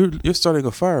happen. Like, you're starting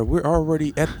a fire. We're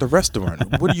already at the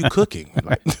restaurant. What are you cooking?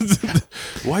 Like,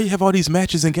 why you have all these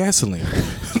matches and gasoline?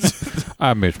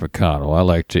 I'm Mitch McConnell. I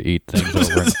like to eat things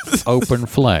over an open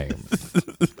flame.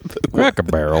 Cracker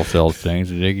Barrel sells things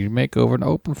that you make over an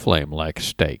open flame like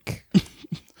steak.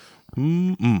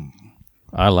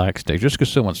 I like steak. Just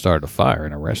because someone started a fire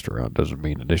in a restaurant doesn't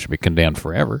mean that they should be condemned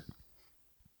forever.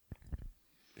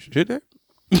 Should they?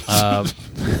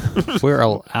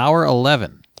 We're hour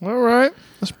 11. All right,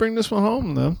 let's bring this one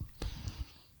home then.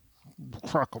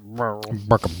 I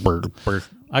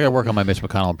got to work on my Mitch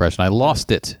McConnell impression. I lost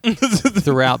it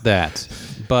throughout that,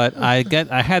 but I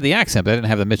had the accent, but I didn't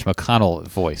have the Mitch McConnell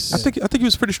voice. I think he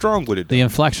was pretty strong with it. The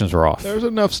inflections were off. There's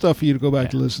enough stuff for you to go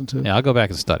back to listen to. Yeah, I'll go back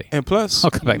and study. And plus,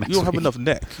 I'll come back next you don't have week. enough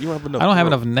neck. You don't have enough. I don't have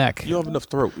throat. enough neck. You don't have enough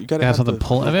throat. You gotta I have have something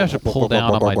pull. Maybe I should pull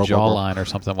down on my jawline or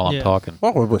something while I'm Yeah. talking.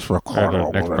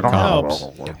 Helps.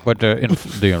 But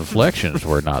the inflections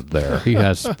were not there. He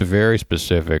has very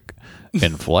specific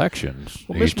inflections.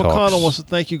 Well, He Mitch talks McConnell wants to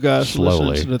thank you guys for slowly.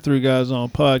 listening to the Three Guys on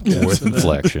podcast. with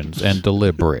inflections and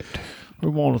deliberate. We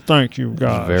want to thank you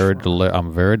guys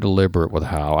I'm very deliberate with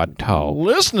how I for talk.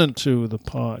 listening to the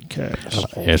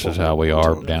podcast. This is how we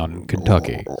are down in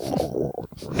Kentucky.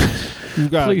 You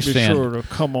guys Please be send sure to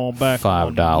come on back.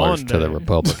 $5 to the Monday.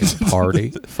 Republican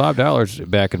Party. $5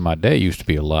 back in my day used to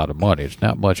be a lot of money. It's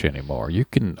not much anymore. You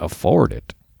can afford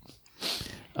it.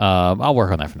 I'll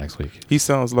work on that for next week. He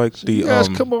sounds like the You guys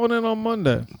come on in on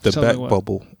Monday. the Tell me back what.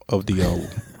 bubble of the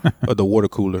of the water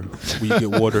cooler. When you get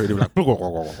water, it'll be like.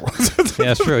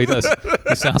 Yeah, it's true. He does.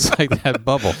 He sounds like that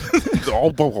bubble.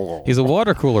 He's a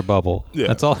water cooler bubble. Yeah.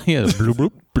 That's all he is.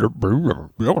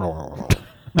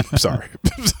 Sorry.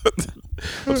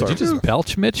 I'm Did sorry. you just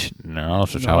belch, Mitch? No,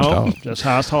 that's just how I No, talk. just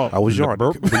how I talk. I was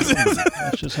yawning.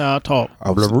 That's just how I talk. I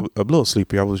was a little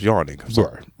sleepy. I was yawning. I'm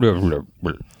sorry.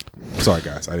 Sorry,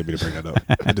 guys. I didn't mean to bring that up.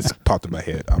 It just popped in my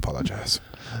head. I apologize.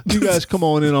 You guys come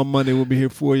on in on Monday. We'll be here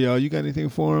for y'all. You got anything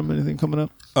for them? Anything coming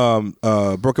up?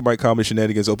 Broken Mic Comedy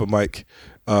Shenanigans open mic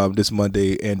this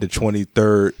Monday, and the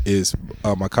 23rd is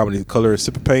my comedy Color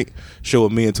Sip of Paint show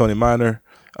with me and Tony Minor.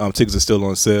 Tickets are still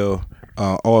on sale.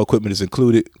 All equipment is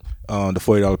included. The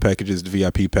 $40 package is the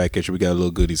VIP package. We got a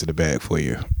little goodies in the bag for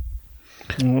you.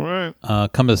 All right.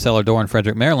 Come to the Cellar Door in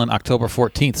Frederick, Maryland, October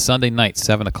 14th, Sunday night,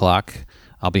 7 o'clock.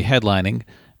 I'll be headlining.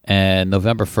 And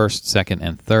November 1st, 2nd,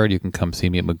 and 3rd, you can come see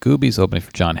me at Magooby's, opening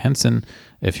for John Henson.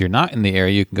 If you're not in the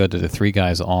area, you can go to the Three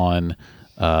Guys On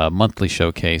monthly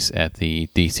showcase at the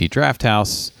DC Draft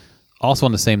House. Also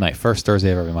on the same night, first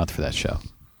Thursday of every month for that show.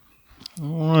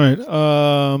 All right.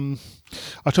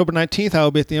 October 19th, I will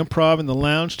be at the Improv in the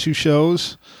Lounge, 2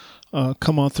 shows.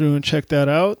 Come on through and check that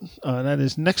out. That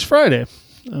is next Friday.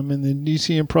 I'm in the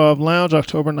DC Improv Lounge,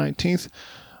 October 19th.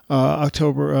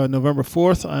 November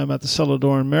 4th, I'm at the Cellar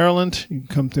Door in Maryland. You can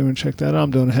come through and check that out.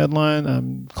 I'm doing a headline.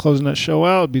 I'm closing that show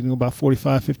out. It'll be about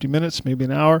 45, 50 minutes, maybe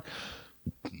an hour.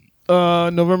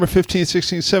 November 15th,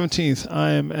 16th, 17th,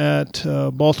 I am at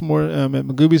Baltimore. I'm at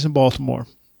Magooby's in Baltimore.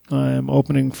 I am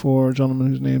opening for a gentleman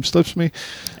whose name slips me,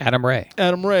 Adam Ray.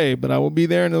 Adam Ray, but I will be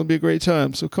there and it'll be a great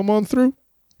time. So come on through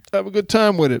Have a good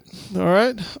time with it.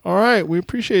 All right. We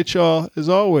appreciate y'all as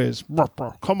always.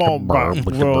 Come on back.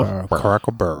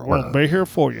 Cracker Barrel. We'll be here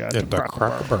for you. At the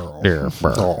Cracker Barrel. There,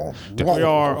 bro. We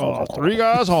are three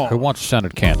guys Who on. wants a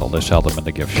scented candle? They sell them in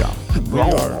the gift shop.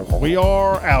 We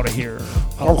are out of here.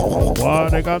 I don't know why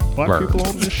they got black people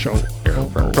on this show.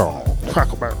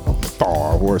 Cracker Barrel.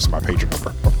 Oh, where's my page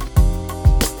number?